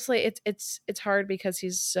honestly it's hard because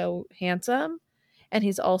he's so handsome, and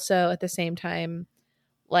he's also at the same time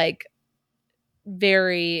like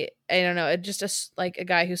very, I don't know, just like a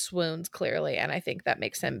guy who swoons clearly, and I think that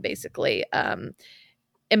makes him basically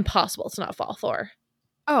impossible to not fall for.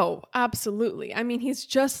 Oh, absolutely. I mean, he's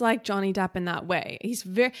just like Johnny Depp in that way.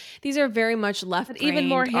 These are very much left-brained even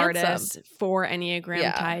more artists for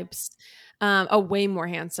Enneagram types. Way more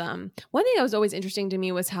handsome. One thing that was always interesting to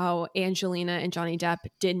me was how Angelina and Johnny Depp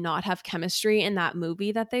did not have chemistry in that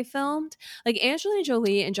movie that they filmed. Like, Angelina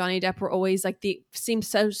Jolie and Johnny Depp were always like seemed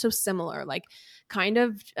so similar, like kind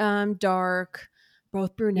of dark,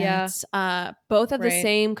 both brunettes, both have the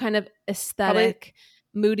same kind of aesthetic,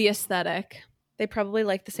 moody aesthetic. They probably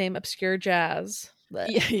like the same obscure jazz.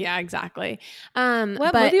 Yeah, exactly.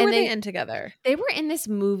 What movie were they in together? They were in this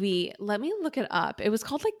movie. Let me look it up. It was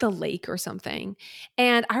called like The Lake or something.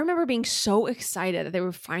 And I remember being so excited that they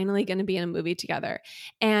were finally going to be in a movie together.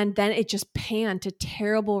 And then it just panned to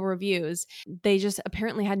terrible reviews. They just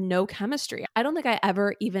apparently had no chemistry. I don't think I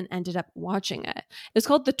ever even ended up watching it. It was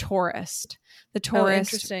called The Tourist. The Tourist.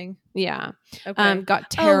 Oh, interesting. Yeah. Okay. Got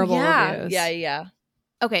terrible reviews. Yeah.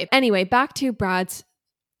 Okay. Anyway, back to Brad's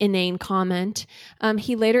inane comment.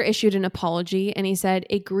 He later issued an apology and he said,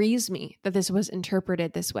 "It grieves me that this was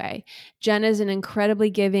interpreted this way. Jen is an incredibly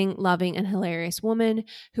giving, loving, and hilarious woman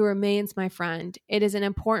who remains my friend. It is an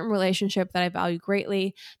important relationship that I value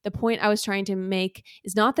greatly. The point I was trying to make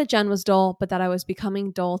is not that Jen was dull, but that I was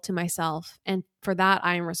becoming dull to myself. And for that,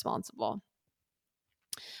 I am responsible."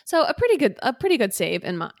 So a pretty good save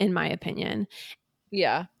in my opinion.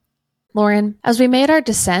 Yeah. Lauren, as we made our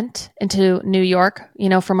descent into New York,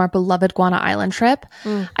 from our beloved Guana Island trip,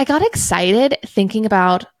 I got excited thinking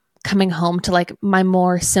about coming home to like my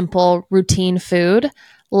more simple routine food,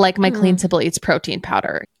 like my Clean Simple Eats protein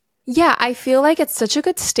powder. Yeah, I feel like it's such a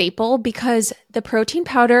good staple because the protein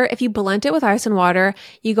powder, if you blend it with ice and water,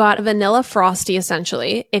 you got vanilla frosty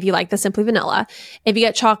essentially, if you like the Simply Vanilla. If you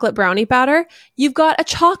get chocolate brownie batter, you've got a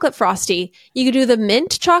chocolate frosty. You could do the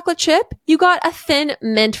mint chocolate chip, you got a thin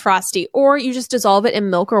mint frosty, or you just dissolve it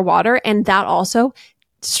in milk or water, and that also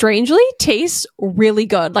strangely tastes really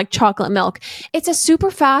good, like chocolate milk. It's a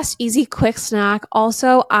super fast, easy, quick snack.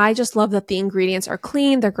 Also, I just love that the ingredients are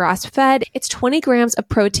clean, they're grass-fed. It's 20 grams of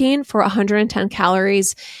protein for 110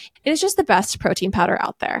 calories. It is just the best protein powder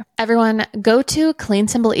out there. Everyone, go to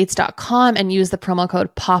cleansimpleeats.com and use the promo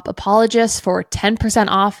code POPAPOLOGIST for 10%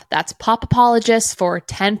 off. That's POPAPOLOGIST for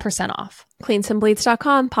 10% off.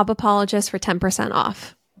 Cleansimpleeats.com, POPAPOLOGIST for 10%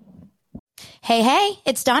 off. Hey,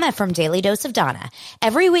 it's Donna from Daily Dose of Donna.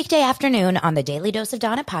 Every weekday afternoon on the Daily Dose of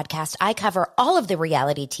Donna podcast, I cover all of the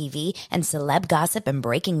reality TV and celeb gossip and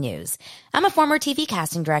breaking news. I'm a former TV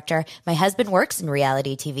casting director. My husband works in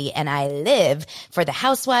reality TV, and I live for the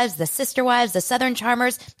Housewives, the Sister Wives, the Southern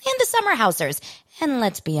Charmers, and the Summer Housers. And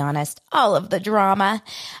let's be honest, all of the drama.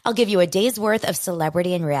 I'll give you a day's worth of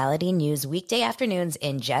celebrity and reality news weekday afternoons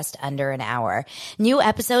in just under an hour. New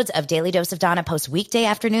episodes of Daily Dose of Donna post weekday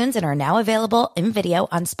afternoons and are now available in video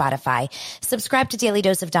on Spotify. Subscribe to Daily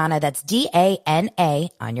Dose of Donna, that's DANA,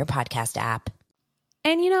 on your podcast app.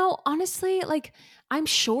 And honestly, I'm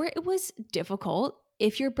sure it was difficult.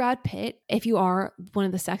 If you're Brad Pitt, if you are one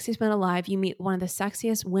of the sexiest men alive, you meet one of the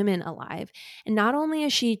sexiest women alive. And not only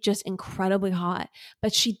is she just incredibly hot,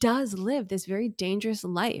 but she does live this very dangerous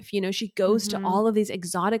life. She goes to all of these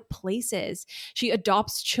exotic places. She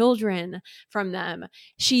adopts children from them.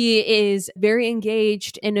 She is very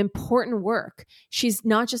engaged in important work. She's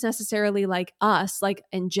not just necessarily like us, like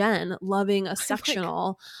and Jen, loving a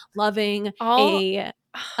sectional, loving a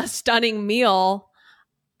stunning meal.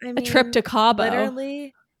 A trip to Cabo.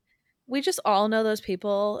 Literally, we just all know those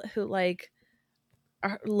people who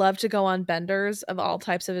love to go on benders of all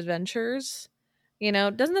types of adventures.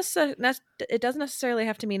 It doesn't necessarily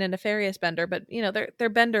have to mean a nefarious bender, but they're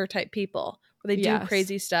bender type people where they do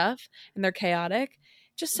crazy stuff and they're chaotic.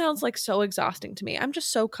 It just sounds like so exhausting to me. I'm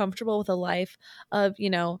just so comfortable with a life of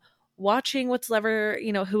watching whatever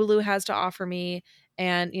Hulu has to offer me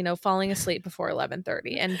and falling asleep before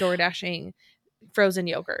 11:30 and door dashing frozen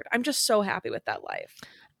yogurt. I'm just so happy with that life.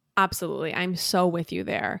 Absolutely. I'm so with you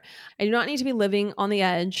there. I do not need to be living on the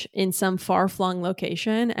edge in some far-flung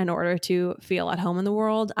location in order to feel at home in the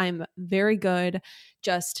world. I'm very good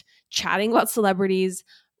just chatting about celebrities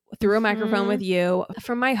through a microphone with you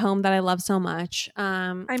from my home that I love so much.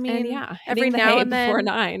 Every now and then before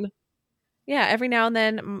 9. Yeah, every now and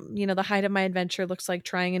then, the height of my adventure looks like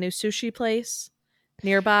trying a new sushi place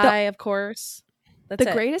nearby, of course. That's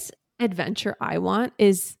the greatest adventure I want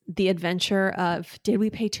is the adventure of, did we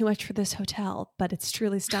pay too much for this hotel, but it's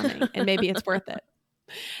truly stunning and maybe it's worth it.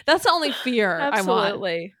 That's the only fear I want.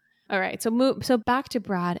 Absolutely. All right. So back to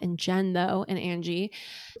Brad and Jen though, and Angie.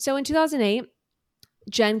 So in 2008,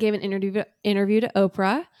 Jen gave an interview to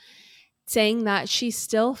Oprah saying that she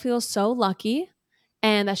still feels so lucky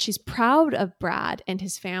and that she's proud of Brad and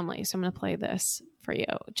his family. So I'm going to play this for you.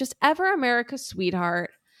 Just ever America's sweetheart,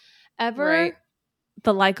 ever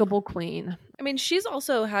the likable queen. I mean, she's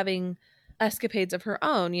also having escapades of her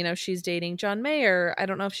own. She's dating John Mayer. I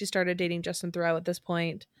don't know if she started dating Justin Theroux at this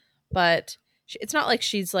point, but it's not like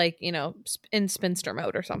she's in spinster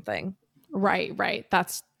mode or something. Right.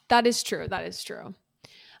 That is true.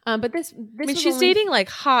 But this she's dating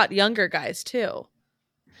hot younger guys too.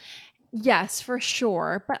 Yes, for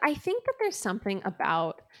sure. But I think that there's something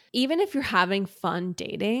about, even if you're having fun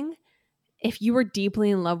dating, if you were deeply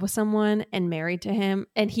in love with someone and married to him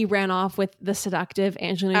and he ran off with the seductive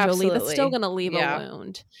Angelina Jolie, that's still going to leave a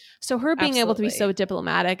wound. So her being able to be so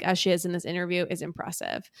diplomatic as she is in this interview is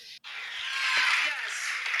impressive.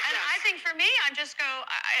 For me,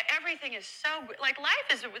 everything is so, like,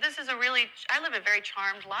 this is a really, I live a very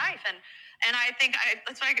charmed life. And I think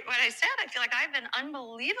that's what I said. I feel like I've been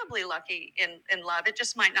unbelievably lucky in love. It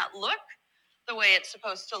just might not look the way it's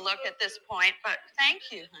supposed to look at this point, but thank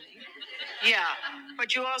you, honey. Yeah,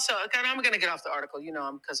 but you also, I'm going to get off the article,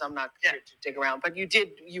 because I'm not here to dig around, but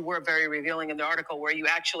you were very revealing in the article where you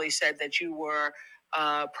actually said that you were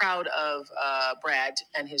proud of Brad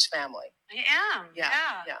and his family. I am. Yeah.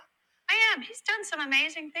 I am. He's done some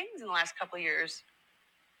amazing things in the last couple of years.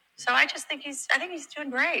 So I think he's doing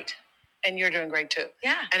great. And you're doing great too.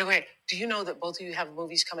 Yeah. Anyway, do you know that both of you have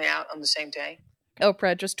movies coming out on the same day?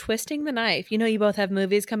 Oprah just twisting the knife. You both have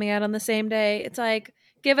movies coming out on the same day. It's like,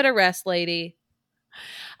 give it a rest, lady.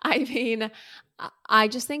 I mean, I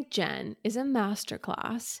just think Jen is a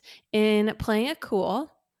masterclass in playing it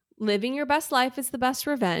cool. Living your best life is the best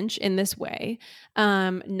revenge in this way.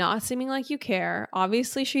 Not seeming like you care.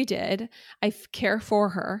 Obviously she did. I care for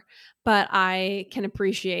her, but I can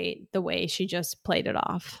appreciate the way she just played it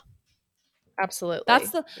off. Absolutely.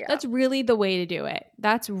 That's really the way to do it.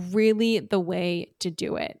 That's really the way to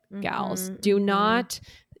do it, gals. Do not,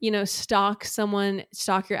 stalk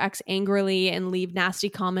your ex angrily and leave nasty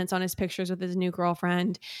comments on his pictures with his new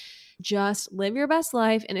girlfriend. Just live your best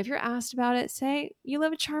life, and if you're asked about it, say you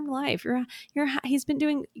live a charmed life. He's been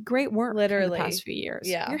doing great work literally in the past few years.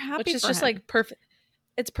 Yeah, you're happy. Which is just like perfect.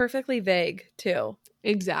 It's perfectly vague too.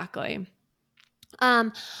 Exactly.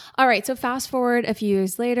 All right. So fast forward a few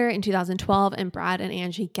years later in 2012, and Brad and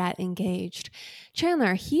Angie get engaged.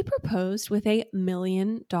 Chandler, he proposed with $1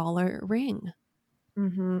 million ring.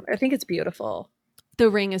 Mm-hmm. I think it's beautiful. The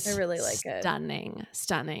ring is I really like stunning.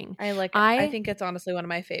 I like it. I think it's honestly one of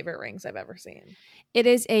my favorite rings I've ever seen. It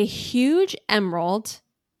is a huge emerald.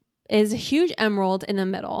 It is a huge emerald in the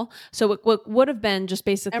middle. So what would have been just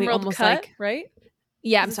basically emerald almost cut, like, right?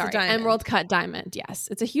 Yeah, I'm sorry. Emerald cut diamond. Yes.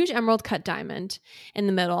 It's a huge emerald cut diamond in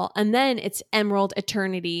the middle. And then it's emerald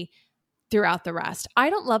eternity throughout the rest. I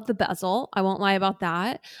don't love the bezel. I won't lie about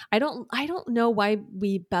that. I don't know why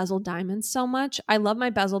we bezel diamonds so much. I love my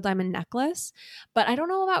bezel diamond necklace, but I don't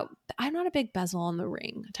know I'm not a big bezel on the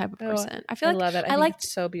ring type of person. I love it. I think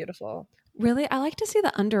it's so beautiful. Really, I like to see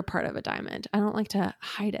the under part of a diamond. I don't like to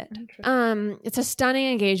hide it. It's a stunning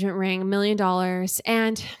engagement ring, $1 million.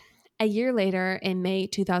 And a year later, in May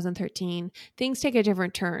 2013, things take a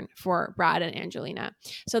different turn for Brad and Angelina.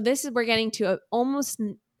 So we're getting to almost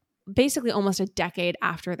a decade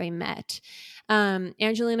after they met.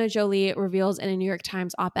 Angelina Jolie reveals in a New York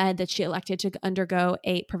Times op-ed that she elected to undergo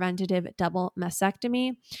a preventative double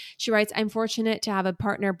mastectomy. She writes, "I'm fortunate to have a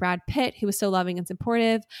partner, Brad Pitt, who was so loving and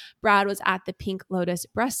supportive. Brad was at the Pink Lotus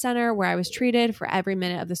Breast Center where I was treated for every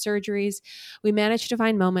minute of the surgeries. We managed to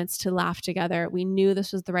find moments to laugh together. We knew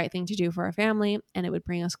this was the right thing to do for our family and it would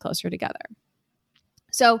bring us closer together."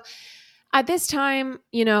 So at this time,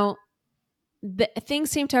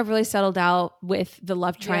 things seem to have really settled out with the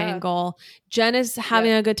love triangle. Yeah. Jen is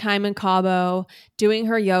having a good time in Cabo, doing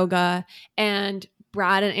her yoga, and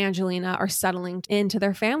Brad and Angelina are settling into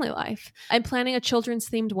their family life and planning a children's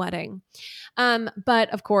themed wedding.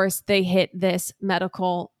 But of course, they hit this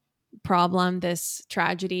medical problem, this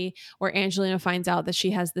tragedy, where Angelina finds out that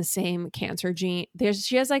she has the same cancer gene.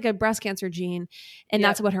 She has like a breast cancer gene, and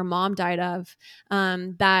that's what her mom died of.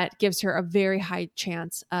 That gives her a very high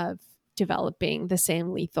chance of developing the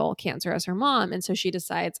same lethal cancer as her mom. And so she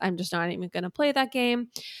decides, I'm just not even going to play that game.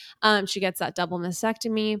 She gets that double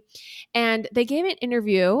mastectomy, and they gave an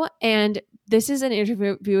interview, and this is an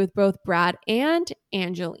interview with both Brad and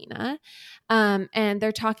Angelina. And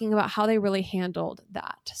they're talking about how they really handled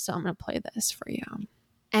that. So I'm going to play this for you.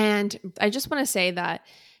 And I just want to say that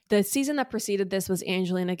the season that preceded this was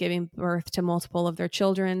Angelina giving birth to multiple of their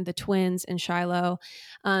children, the twins and Shiloh.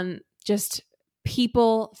 Just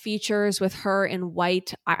people features with her in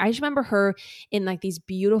white. I just remember her in like these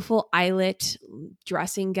beautiful eyelet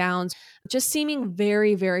dressing gowns, just seeming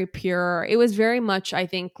very, very pure. It was very much, I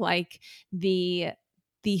think, like the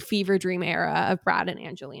fever dream era of Brad and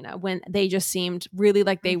Angelina, when they just seemed really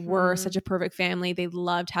like they were such a perfect family. They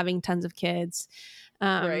loved having tons of kids.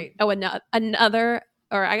 Right. Oh, another,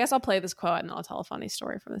 or I guess I'll play this quote and I'll tell a funny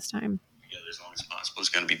story from this time. Together as long as possible. It's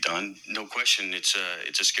going to be done. No question. It's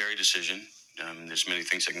a scary decision. There's many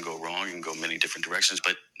things that can go wrong and go many different directions,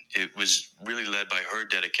 but it was really led by her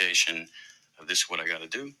dedication of this is what I got to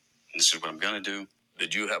do, and this is what I'm going to do.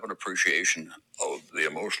 Did you have an appreciation of the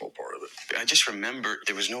emotional part of I just remember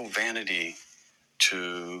there was no vanity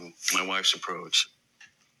to my wife's approach.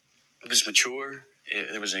 It was mature.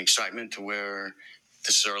 There was an excitement to where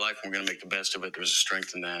this is our life and we're going to make the best of it. There was a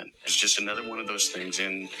strength in that. It's just another one of those things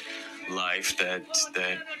in life that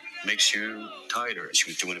makes you tighter. She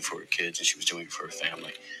was doing it for her kids and she was doing it for her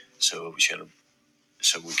family. So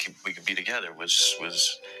we could be together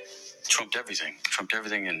was trumped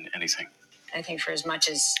everything and anything. I think for as much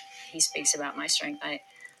as he speaks about my strength,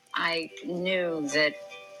 I knew that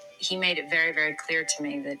he made it very, very clear to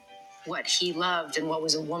me that what he loved and what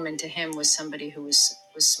was a woman to him was somebody who was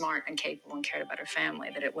smart and capable and cared about her family,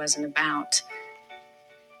 that it's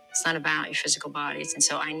not about your physical bodies. And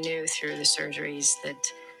so I knew through the surgeries that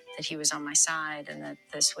he was on my side and that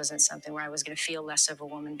this wasn't something where I was going to feel less of a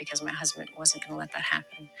woman because my husband wasn't going to let that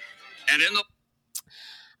happen.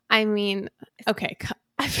 And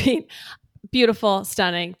beautiful,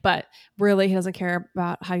 stunning, but really he doesn't care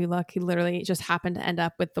about how you look. He literally just happened to end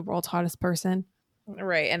up with the world's hottest person.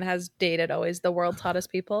 Right. And has dated always the world's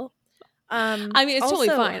hottest people. It's totally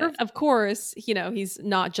fine. Of course, he's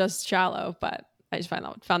not just shallow, but I just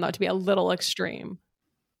found that to be a little extreme.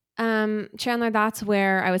 Chandler, that's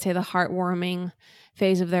where I would say the heartwarming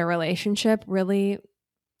phase of their relationship really,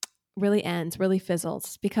 really ends, really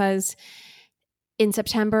fizzles, because in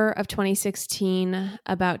September of 2016,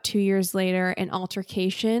 about 2 years later, an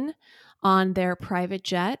altercation on their private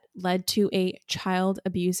jet led to a child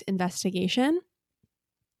abuse investigation.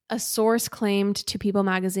 A source claimed to People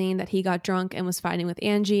magazine that he got drunk and was fighting with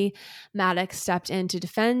Angie. Maddox stepped in to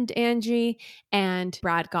defend Angie, and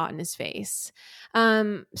Brad got in his face.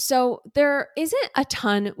 So there isn't a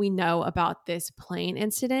ton we know about this plane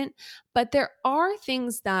incident, but there are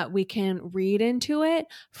things that we can read into it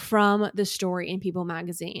from the story in People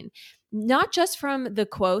magazine. Not just from the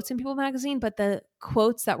quotes in People magazine, but the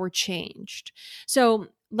quotes that were changed. So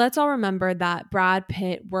let's all remember that Brad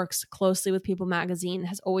Pitt works closely with People magazine,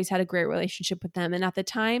 has always had a great relationship with them. And at the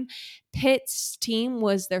time, Pitt's team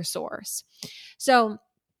was their source. So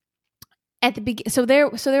at the beginning,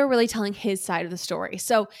 they were really telling his side of the story.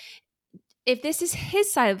 So if this is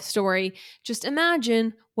his side of the story, just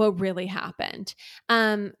imagine what really happened.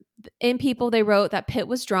 In People, they wrote that Pitt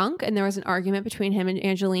was drunk and there was an argument between him and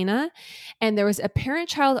Angelina, and there was a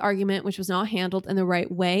parent-child argument which was not handled in the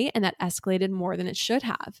right way, and that escalated more than it should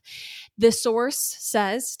have. The source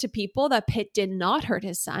says to People that Pitt did not hurt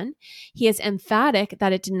his son. He is emphatic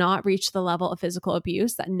that it did not reach the level of physical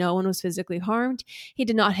abuse, that no one was physically harmed. He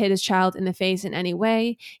did not hit his child in the face in any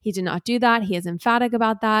way. He did not do that. He is emphatic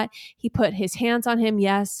about that. He put his hands on him,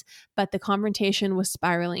 yes, but the confrontation was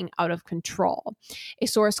spiraling out of control. A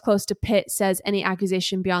source close to Pitt says any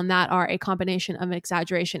accusation beyond that are a combination of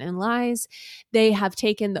exaggeration and lies. They have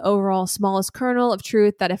taken the overall smallest kernel of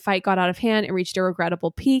truth that a fight got out of hand and reached a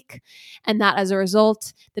regrettable peak, and that as a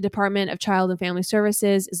result, the Department of Child and Family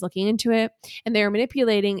Services is looking into it, and they are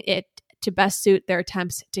manipulating it to best suit their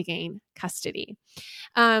attempts to gain custody.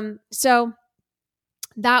 So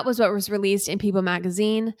that was what was released in People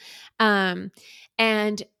magazine.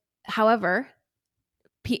 And however,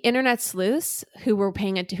 internet sleuths who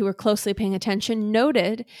were closely paying attention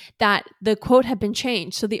noted that the quote had been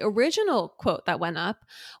changed. So the original quote that went up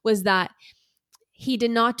was that he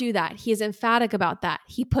did not do that. He is emphatic about that.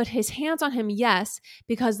 He put his hands on him, yes,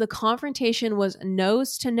 because the confrontation was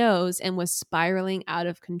nose to nose and was spiraling out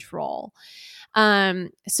of control.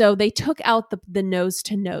 So they took out the nose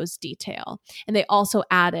to nose detail, and they also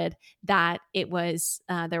added that it was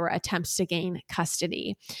there were attempts to gain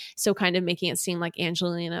custody. So kind of making it seem like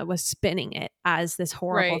Angelina was spinning it as this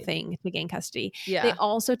horrible thing to gain custody. Yeah. They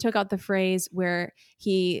also took out the phrase where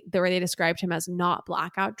they described him as not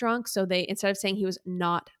blackout drunk. So they, instead of saying he was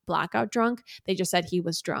not blackout drunk, they just said he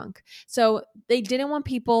was drunk. So they didn't want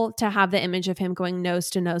people to have the image of him going nose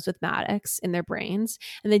to nose with Maddox in their brains,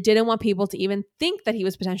 and they didn't want people to even think that he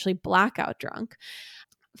was potentially blackout drunk.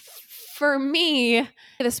 For me,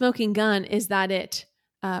 the smoking gun is that it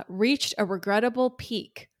reached a regrettable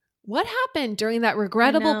peak. What happened during that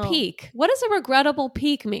regrettable peak? What does a regrettable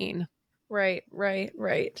peak mean? Right.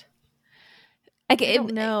 I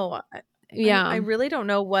don't know. I really don't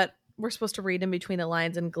know what we're supposed to read in between the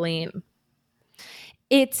lines and glean.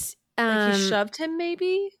 It's like he shoved him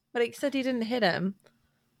maybe, but it said he didn't hit him.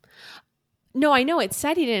 No, I know it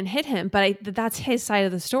said he didn't hit him, but that's his side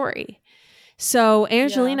of the story. So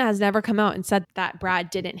Angelina has never come out and said that Brad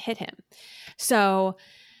didn't hit him. So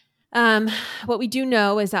what we do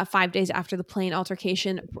know is that 5 days after the plane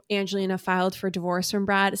altercation, Angelina filed for divorce from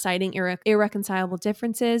Brad, citing irreconcilable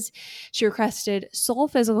differences. She requested sole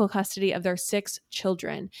physical custody of their 6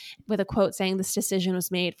 children, with a quote saying this decision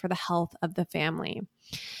was made for the health of the family.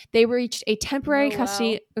 They reached a temporary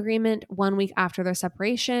custody agreement 1 week after their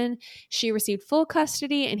separation. She received full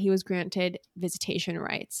custody and he was granted visitation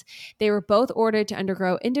rights. They were both ordered to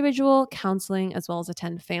undergo individual counseling as well as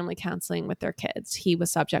attend family counseling with their kids. He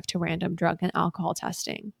was subject to random drug and alcohol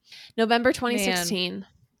testing. November 2016. Man.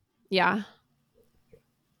 Yeah.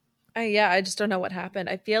 I just don't know what happened.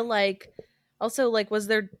 I feel like also, like, was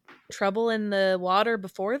there trouble in the water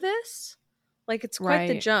before this? Like, it's quite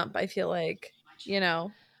the jump, I feel like, you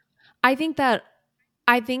know. I think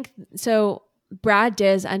so. Brad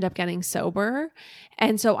does end up getting sober.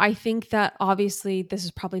 And so I think that obviously this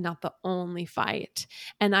is probably not the only fight.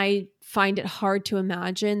 And I find it hard to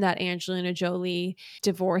imagine that Angelina Jolie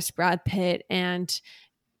divorced Brad Pitt and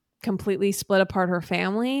completely split apart her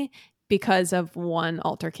family because of one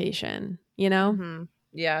altercation, you know? Mm-hmm.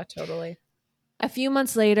 Yeah, totally. A few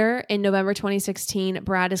months later, in November 2016,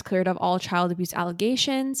 Brad is cleared of all child abuse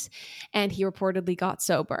allegations, and he reportedly got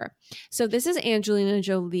sober. So this is Angelina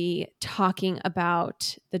Jolie talking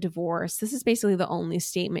about the divorce. This is basically the only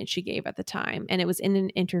statement she gave at the time, and it was in an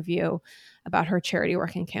interview about her charity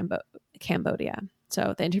work in Cambodia.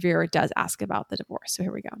 So the interviewer does ask about the divorce. So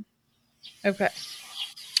here we go. Okay.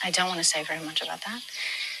 I don't want to say very much about that,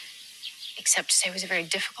 except to say it was a very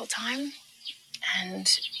difficult time,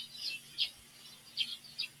 and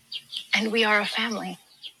we are a family,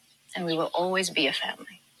 and we will always be a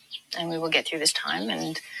family, and we will get through this time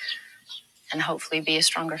and hopefully be a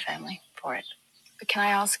stronger family for it. But can I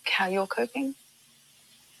ask how you're coping?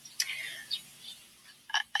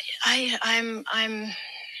 I'm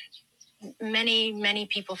many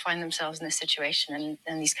people find themselves in this situation,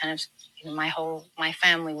 and these kind of, you know, my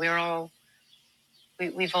family, we've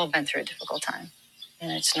all been through a difficult time,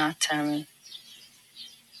 and it's not.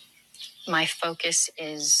 My focus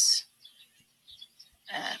is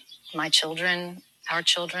my children, our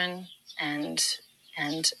children, and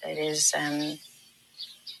it is, and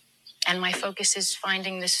my focus is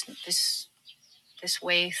finding this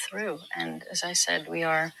way through. And as I said, we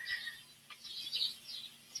are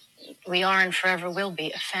and forever will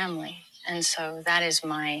be a family. And so that is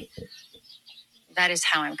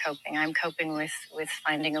how I'm coping. I'm coping with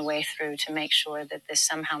finding a way through to make sure that this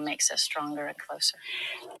somehow makes us stronger and closer.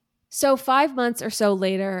 So 5 months or so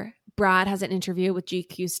later, Brad has an interview with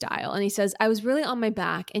GQ Style, and he says, I was really on my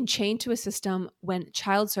back and chained to a system when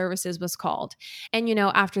child services was called. And, you know,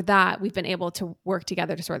 after that, we've been able to work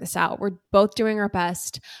together to sort this out. We're both doing our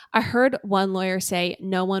best. I heard one lawyer say,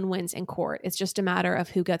 no one wins in court. It's just a matter of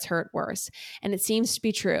who gets hurt worse. And it seems to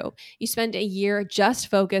be true. You spend a year just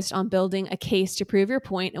focused on building a case to prove your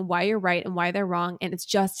point and why you're right and why they're wrong. And it's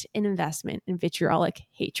just an investment in vitriolic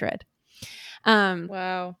hatred.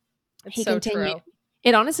 Wow. It's he so continued. True.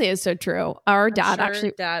 It honestly is so true. Our dad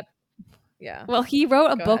yeah. Well, he wrote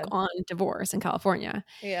a book on divorce in California.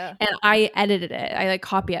 Yeah. And I edited it. I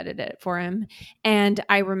copy edited it for him. And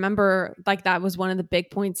I remember that was one of the big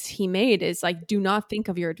points he made is do not think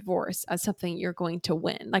of your divorce as something you're going to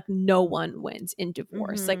win. No one wins in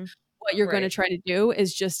divorce. Mm-hmm. What you're going to try to do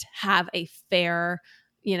is just have a fair,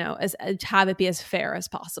 have it be as fair as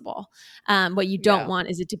possible. What you don't want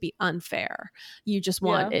is it to be unfair. You just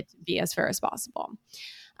want it to be as fair as possible.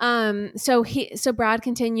 So Brad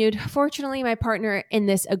continued, fortunately, my partner in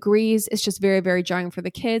this agrees. It's just very, very jarring for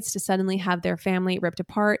the kids to suddenly have their family ripped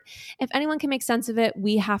apart. If anyone can make sense of it,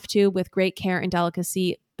 we have to, with great care and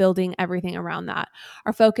delicacy, building everything around that.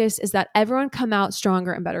 Our focus is that everyone come out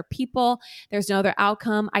stronger and better people. There's no other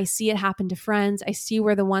outcome. I see it happen to friends. I see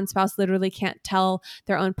where the one spouse literally can't tell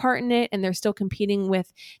their own part in it, and they're still competing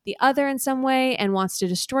with the other in some way and wants to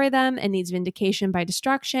destroy them and needs vindication by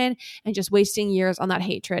destruction and just wasting years on that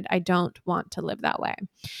hatred. I don't want to live that way.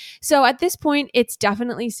 So at this point, it's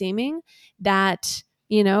definitely seeming that,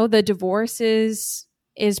 the divorce is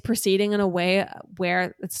proceeding in a way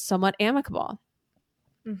where it's somewhat amicable.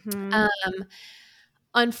 Mm-hmm.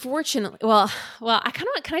 Unfortunately, can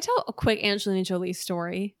I tell a quick Angelina Jolie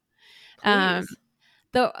story? Please.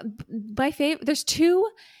 There's two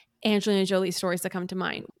Angelina Jolie stories that come to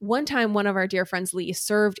mind. One time, one of our dear friends, Lee,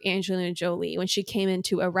 served Angelina Jolie when she came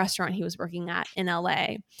into a restaurant he was working at in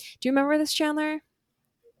LA. Do you remember this, Chandler?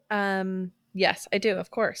 Yes, I do.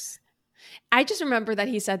 Of course. I just remember that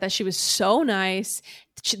he said that she was so nice.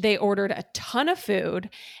 They ordered a ton of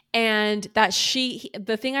food, and that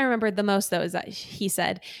the thing I remembered the most though is that he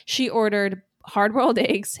said she ordered hard-boiled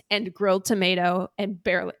eggs and grilled tomatoes and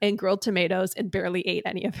barely ate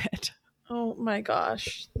any of it. Oh my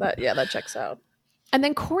gosh. That checks out. And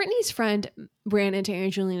then Courtney's friend ran into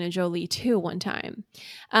Angelina Jolie too one time.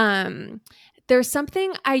 There's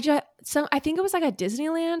something I think it was at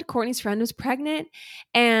Disneyland. Courtney's friend was pregnant,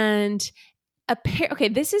 and Okay,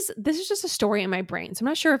 this is just a story in my brain. So I'm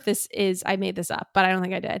not sure if I made this up, but I don't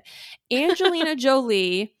think I did. Angelina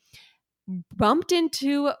Jolie bumped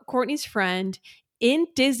into Courtney's friend in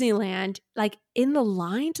Disneyland, like in the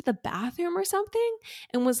line to the bathroom or something,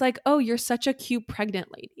 and was like, "Oh, you're such a cute pregnant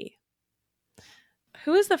lady."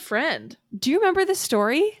 Who is the friend? Do you remember this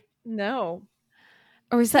story? No.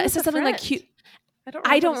 Or is that something like cute?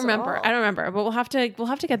 I don't remember. I don't remember, but we'll have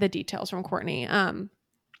to get the details from Courtney.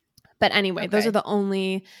 But anyway, those are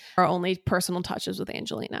our only personal touches with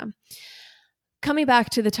Angelina. Coming back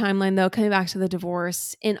to the timeline though, coming back to the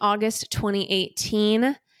divorce, in August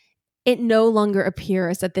 2018, it no longer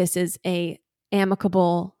appears that this is a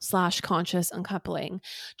amicable / conscious uncoupling.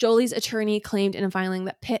 Jolie's attorney claimed in a filing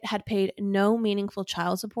that Pitt had paid no meaningful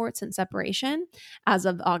child support since separation as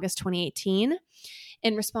of August 2018.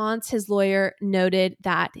 In response, his lawyer noted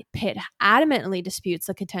that Pitt adamantly disputes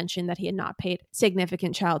the contention that he had not paid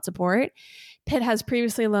significant child support. Pitt has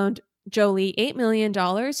previously loaned Jolie $8 million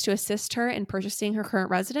to assist her in purchasing her current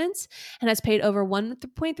residence and has paid over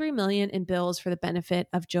 $1.3 million in bills for the benefit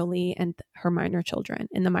of Jolie and the minor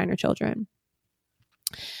children.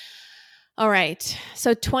 All right.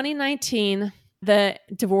 So 2019, the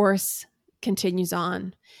divorce continues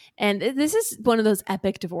on. And this is one of those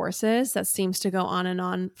epic divorces that seems to go on and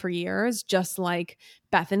on for years, just like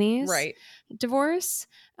Bethany's divorce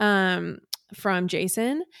from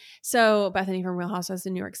Jason. So Bethany from Real Housewives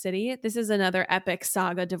in New York City. This is another epic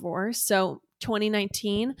saga divorce. So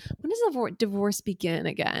 2019, when does the divorce begin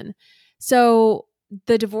again? So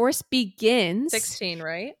the divorce begins 16,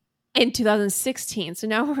 right? In 2016. So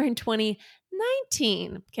now we're in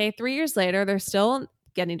 2019. Okay, 3 years later, they're still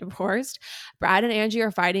getting divorced. Brad and Angie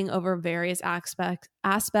are fighting over various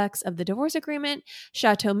aspects of the divorce agreement.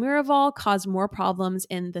 Chateau Miraval caused more problems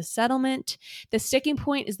in the settlement. The sticking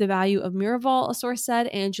point is the value of Miraval, a source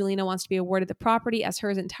said. Angelina wants to be awarded the property as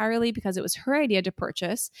hers entirely because it was her idea to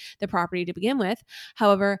purchase the property to begin with.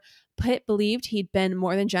 However, Pitt believed he'd been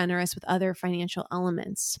more than generous with other financial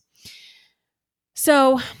elements.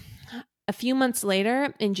 So a few months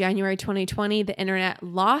later, in January 2020, the internet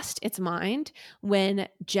lost its mind when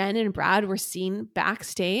Jen and Brad were seen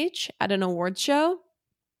backstage at an awards show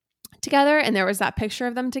together. And there was that picture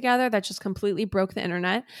of them together that just completely broke the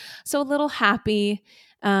internet. So a little happy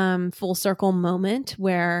full circle moment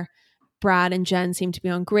where Brad and Jen seem to be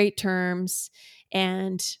on great terms.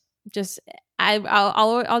 And just,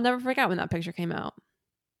 I'll never forget when that picture came out.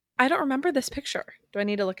 I don't remember this picture. Do I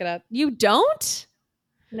need to look it up? You don't?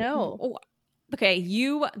 No. Okay,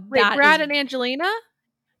 Wait, Brad and Angelina?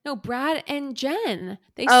 No, Brad and Jen.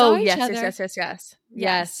 They saw each other.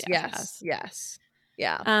 Yes.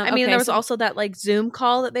 Yeah. I mean, there was also that like Zoom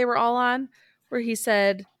call that they were all on where he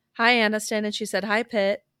said, "Hi, Aniston," and she said, "Hi,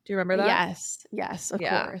 Pitt." Do you remember that? Yes, of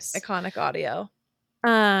course. Iconic audio.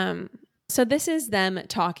 So this is them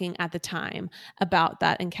talking at the time about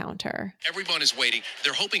that encounter. Everyone is waiting.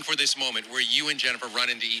 They're hoping for this moment where you and Jennifer run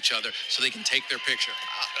into each other so they can take their picture.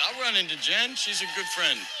 I'll run into Jen. She's a good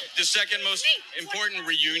friend. The second most important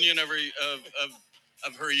reunion of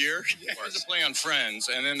her year was a play on Friends,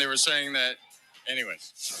 and then they were saying that.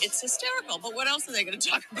 Anyways, It's hysterical, but what else are they going to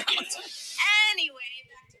talk about? Anyway.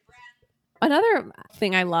 Another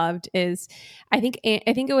thing I loved is I think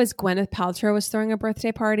it was Gwyneth Paltrow was throwing a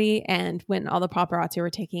birthday party, and when all the paparazzi were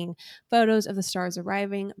taking photos of the stars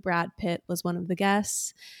arriving, Brad Pitt was one of the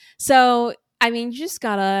guests. So I mean, you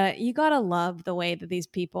gotta love the way that these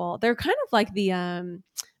people, they're kind of like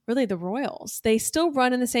really the royals. They still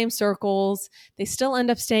run in the same circles. They still end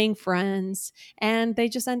up staying friends, and they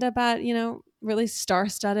just end up at really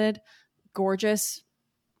star-studded, gorgeous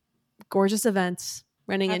events.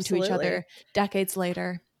 Running into each other decades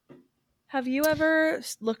later. Have you ever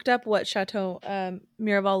looked up what Chateau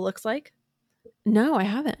Miraval looks like? No, I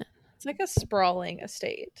haven't. It's like a sprawling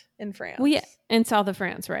estate in France. Well, yeah, in south of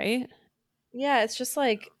France, right? Yeah, it's just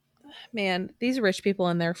like, man, these rich people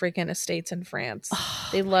in their freaking estates in France.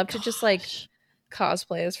 They love to just like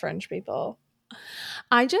cosplay as French people.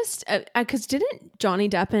 I just, because didn't Johnny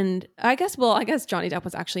Depp and I guess Johnny Depp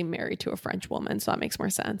was actually married to a French woman, so that makes more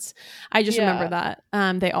sense. I just remember that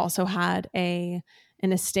they also had an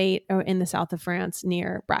estate in the south of France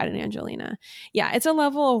near Brad and Angelina. Yeah, it's a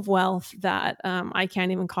level of wealth that I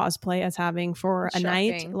can't even cosplay as having for a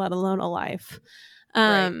night, let alone a life.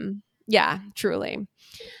 Yeah, truly.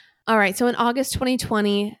 All right, so in August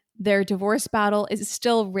 2020, their divorce battle is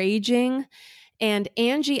still raging. And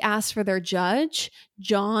Angie asked for their judge,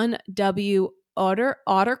 John W.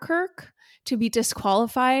 Otterkirk, to be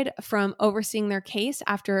disqualified from overseeing their case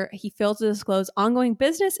after he failed to disclose ongoing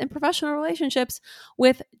business and professional relationships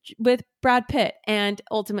with Brad Pitt. And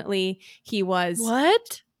ultimately, he was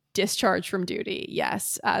discharged from duty.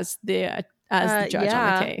 Yes, as the judge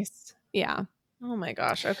on the case. Yeah. Oh my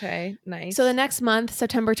gosh. Okay. Nice. So the next month,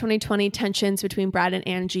 September 2020, tensions between Brad and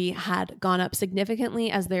Angie had gone up significantly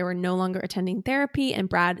as they were no longer attending therapy, and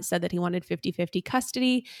Brad said that he wanted 50-50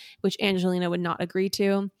 custody, which Angelina would not agree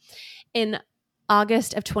to. In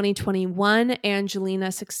August of 2021,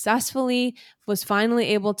 Angelina successfully was finally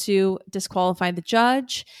able to disqualify the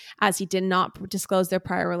judge as he did not disclose their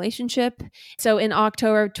prior relationship. So in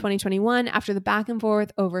October of 2021, after the back and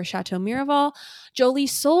forth over Chateau Miraval, Jolie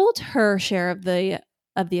sold her share of the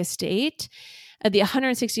estate, the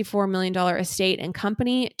 $164 million estate and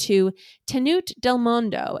company, to Tenute Del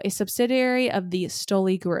Mondo, a subsidiary of the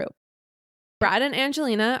Stoli Group. Brad and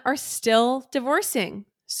Angelina are still divorcing.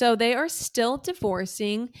 So they are still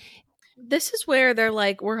divorcing. This is where they're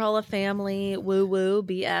like, we're all a family, woo-woo,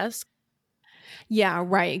 BS. Yeah,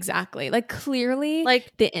 right, exactly. Like, clearly, like,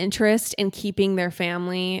 the interest in keeping their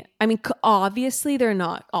family, I mean, obviously they're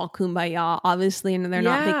not all kumbaya, obviously, and they're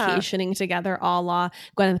not vacationing together a la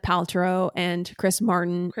Gwyneth Paltrow and Chris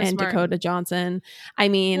Martin and Dakota Johnson. I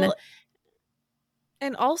mean... Well,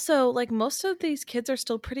 and also, like, most of these kids are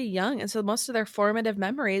still pretty young, and so most of their formative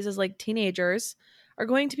memories as, like, teenagers are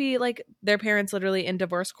going to be, like, their parents literally in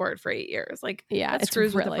divorce court for 8 years. Like, yeah, that it's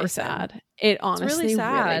screws really with the person. Sad. It honestly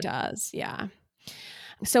really does. Yeah.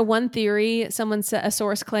 So one theory a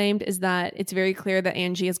source claimed is that it's very clear that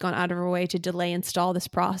Angie has gone out of her way to delay and stall this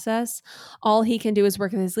process. All he can do is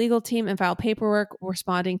work with his legal team and file paperwork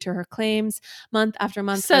responding to her claims. Month after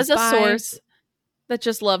month says a source that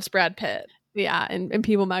just loves Brad Pitt. Yeah, in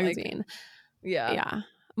People magazine. Like, yeah.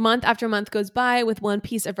 Month after month goes by with one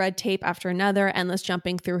piece of red tape after another, endless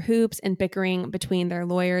jumping through hoops and bickering between their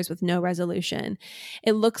lawyers with no resolution.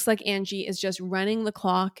 It looks like Angie is just running the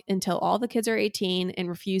clock until all the kids are 18 and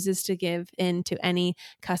refuses to give in to any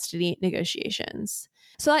custody negotiations.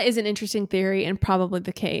 So that is an interesting theory and probably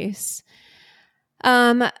the case.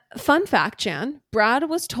 Fun fact, Jan, Brad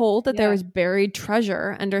was told that there was buried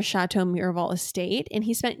treasure under Chateau Miraval estate, and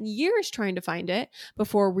he spent years trying to find it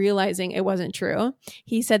before realizing it wasn't true.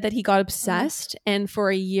 He said that he got obsessed, and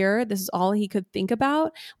for a year, this is all he could think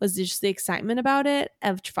about was just the excitement about it,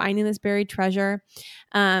 of finding this buried treasure.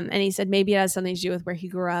 And he said maybe it has something to do with where he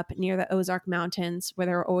grew up near the Ozark Mountains, where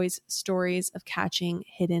there are always stories of catching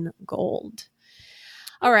hidden gold.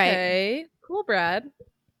 All right. Okay. Cool, Brad.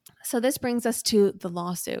 So this brings us to the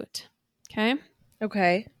lawsuit.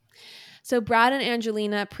 Okay. So Brad and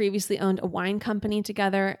Angelina previously owned a wine company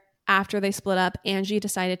together. After they split up, Angie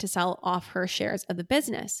decided to sell off her shares of the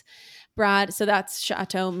business. Brad, so that's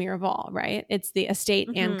Chateau Miraval, right? It's the estate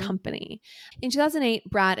and company. In 2008,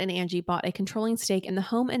 Brad and Angie bought a controlling stake in the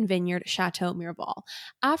home and vineyard Chateau Miraval.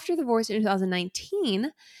 After the divorce in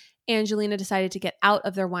 2019, Angelina decided to get out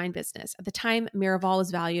of their wine business. At the time, Miraval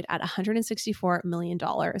was valued at $164 million.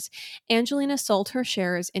 Angelina sold her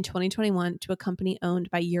shares in 2021 to a company owned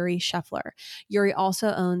by Yuri Scheffler. Yuri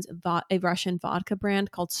also owns a Russian vodka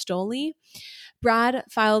brand called Stoli. Brad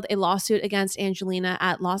filed a lawsuit against Angelina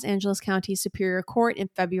at Los Angeles County Superior Court in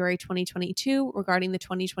February 2022 regarding the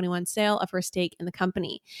 2021 sale of her stake in the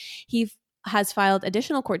company. He has filed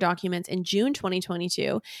additional court documents in June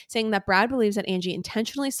 2022 saying that Brad believes that Angie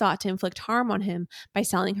intentionally sought to inflict harm on him by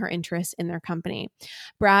selling her interests in their company.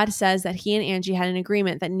 Brad says that he and Angie had an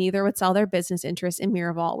agreement that neither would sell their business interests in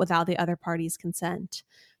Miraval without the other party's consent.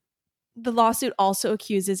 The lawsuit also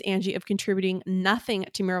accuses Angie of contributing nothing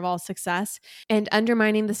to Miraval's success and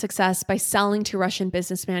undermining the success by selling to Russian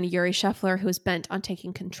businessman Yuri Scheffler, who is bent on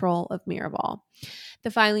taking control of Miraval. The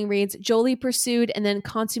filing reads, Jolie pursued and then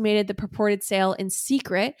consummated the purported sale in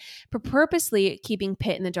secret, purposely keeping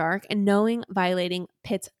Pitt in the dark and violating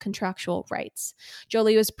Pitt's contractual rights.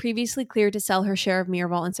 Jolie was previously cleared to sell her share of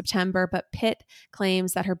Miraval in September, but Pitt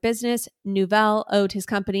claims that her business, Nouvelle, owed his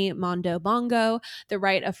company, Mondo Bongo, the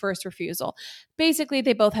right of first refusal. Basically,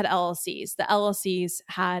 they both had LLCs. The LLCs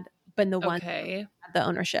had been the ones that had the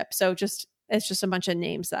ownership. So it's just a bunch of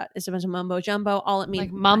names it's a bunch of mumbo jumbo. All it means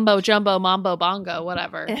like mumbo jumbo, mambo bongo,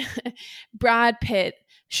 whatever. Brad Pitt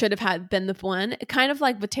should have been the one, kind of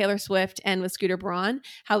like with Taylor Swift and with Scooter Braun,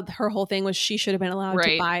 how her whole thing was she should have been allowed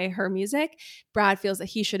to buy her music. Brad feels that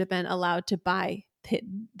he should have been allowed to buy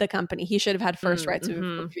the company. He should have had first rights of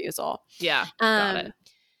refusal. Yeah, got it.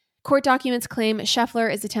 Court documents claim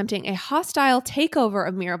Scheffler is attempting a hostile takeover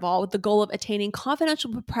of Miraval with the goal of attaining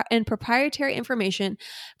confidential and proprietary information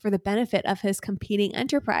for the benefit of his competing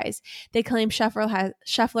enterprise. They claim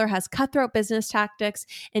Scheffler has cutthroat business tactics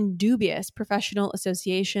and dubious professional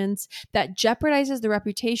associations that jeopardizes the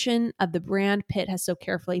reputation of the brand Pitt has so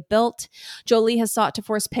carefully built. Jolie has sought to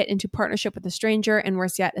force Pitt into partnership with a stranger, and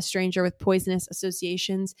worse yet, a stranger with poisonous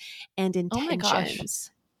associations and intentions. Oh my gosh.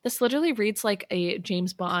 This literally reads like a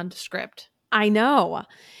James Bond script. I know.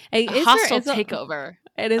 A hostile takeover.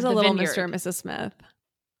 It is a little Mr. and Mrs. Smith.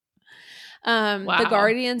 Wow. The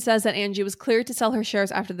Guardian says that Angie was cleared to sell her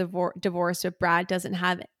shares after the divorce, but Brad doesn't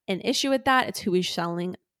have an issue with that. It's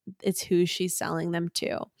who she's selling them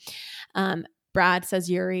to. Brad says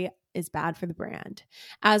Yuri is bad for the brand.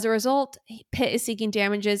 As a result, Pitt is seeking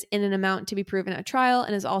damages in an amount to be proven at trial,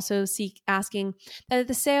 and is also asking that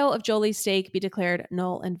the sale of Jolie's stake be declared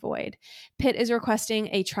null and void. Pitt is requesting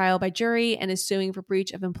a trial by jury and is suing for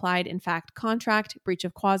breach of implied in fact contract, breach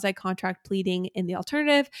of quasi-contract pleading in the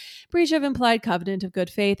alternative, breach of implied covenant of good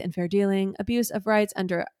faith and fair dealing, abuse of rights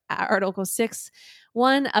under Article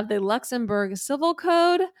 6(1) of the Luxembourg Civil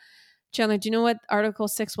Code. Chandler, do you know what Article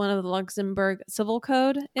 6(1) of the Luxembourg Civil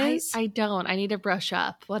Code is? I don't. I need to brush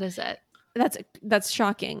up. What is it? That's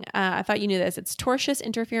shocking. I thought you knew this. It's tortious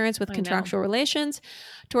interference with contractual relations,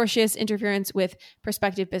 tortious interference with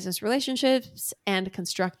prospective business relationships, and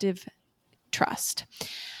constructive trust.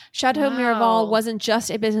 Chateau Miraval wasn't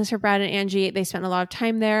just a business for Brad and Angie. They spent a lot of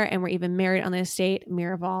time there and were even married on the estate.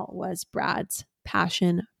 Miraval was Brad's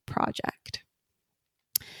passion project.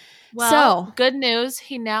 Well, so good news.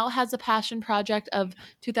 He now has a passion project of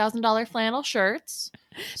 $2,000 flannel shirts.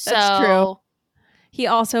 That's true. He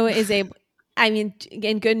also is in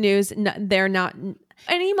good news, they're not. An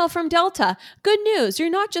email from Delta. Good news. You're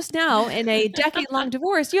not just now in a decade-long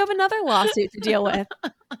divorce. You have another lawsuit to deal with.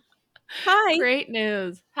 Hi. Great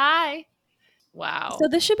news. Hi. Wow. So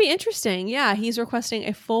this should be interesting. Yeah, he's requesting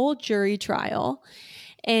a full jury trial.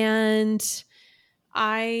 And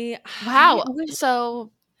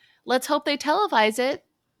So let's hope they televise it.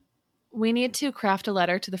 We need to craft a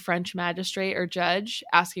letter to the French magistrate or judge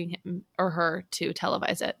asking him or her to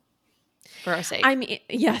televise it for our sake. I mean,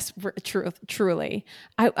 yes, truly.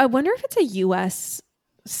 I wonder if it's a U.S.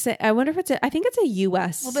 I think it's a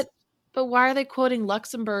U.S. Well, but why are they quoting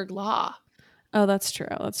Luxembourg law? Oh, that's true.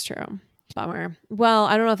 Bummer. Well,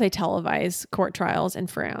 I don't know if they televise court trials in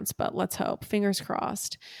France, but let's hope. Fingers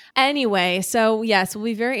crossed. Anyway, so yes, it will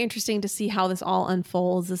be very interesting to see how this all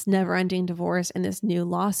unfolds, this never-ending divorce and this new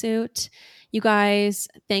lawsuit. You guys,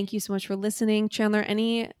 thank you so much for listening. Chandler,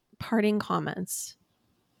 any parting comments?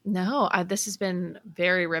 No, this has been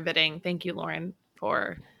very riveting. Thank you, Lauren,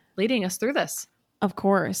 for leading us through this. Of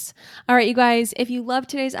course. All right, you guys, if you loved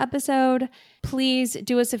today's episode, please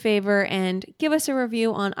do us a favor and give us a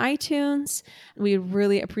review on iTunes. We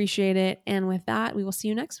really appreciate it. And with that, we will see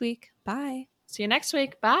you next week. Bye. See you next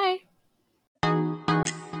week. Bye.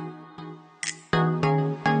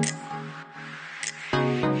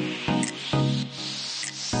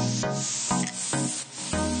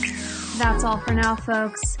 That's all for now,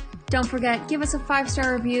 folks. Don't forget, give us a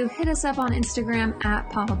 5-star review, hit us up on Instagram at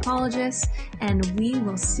Popapologists, and we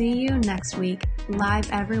will see you next week, live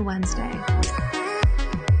every Wednesday.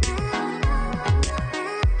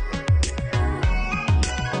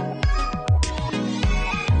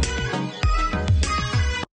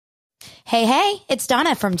 Hey, it's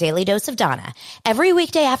Donna from Daily Dose of Donna. Every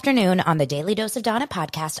weekday afternoon on the Daily Dose of Donna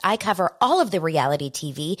podcast, I cover all of the reality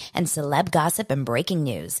TV and celeb gossip and breaking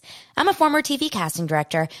news. I'm a former TV casting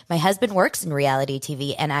director. My husband works in reality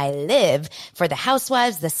TV, and I live for the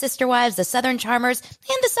housewives, the sister wives, the Southern Charmers,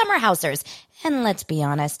 and the summer housers. And let's be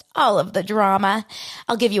honest, all of the drama.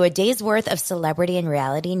 I'll give you a day's worth of celebrity and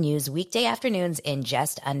reality news weekday afternoons in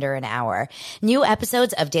just under an hour. New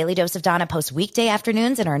episodes of Daily Dose of Donna post weekday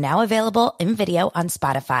afternoons and are now available in video on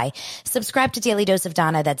Spotify. Subscribe to Daily Dose of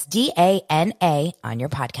Donna, that's DANA, on your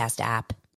podcast app.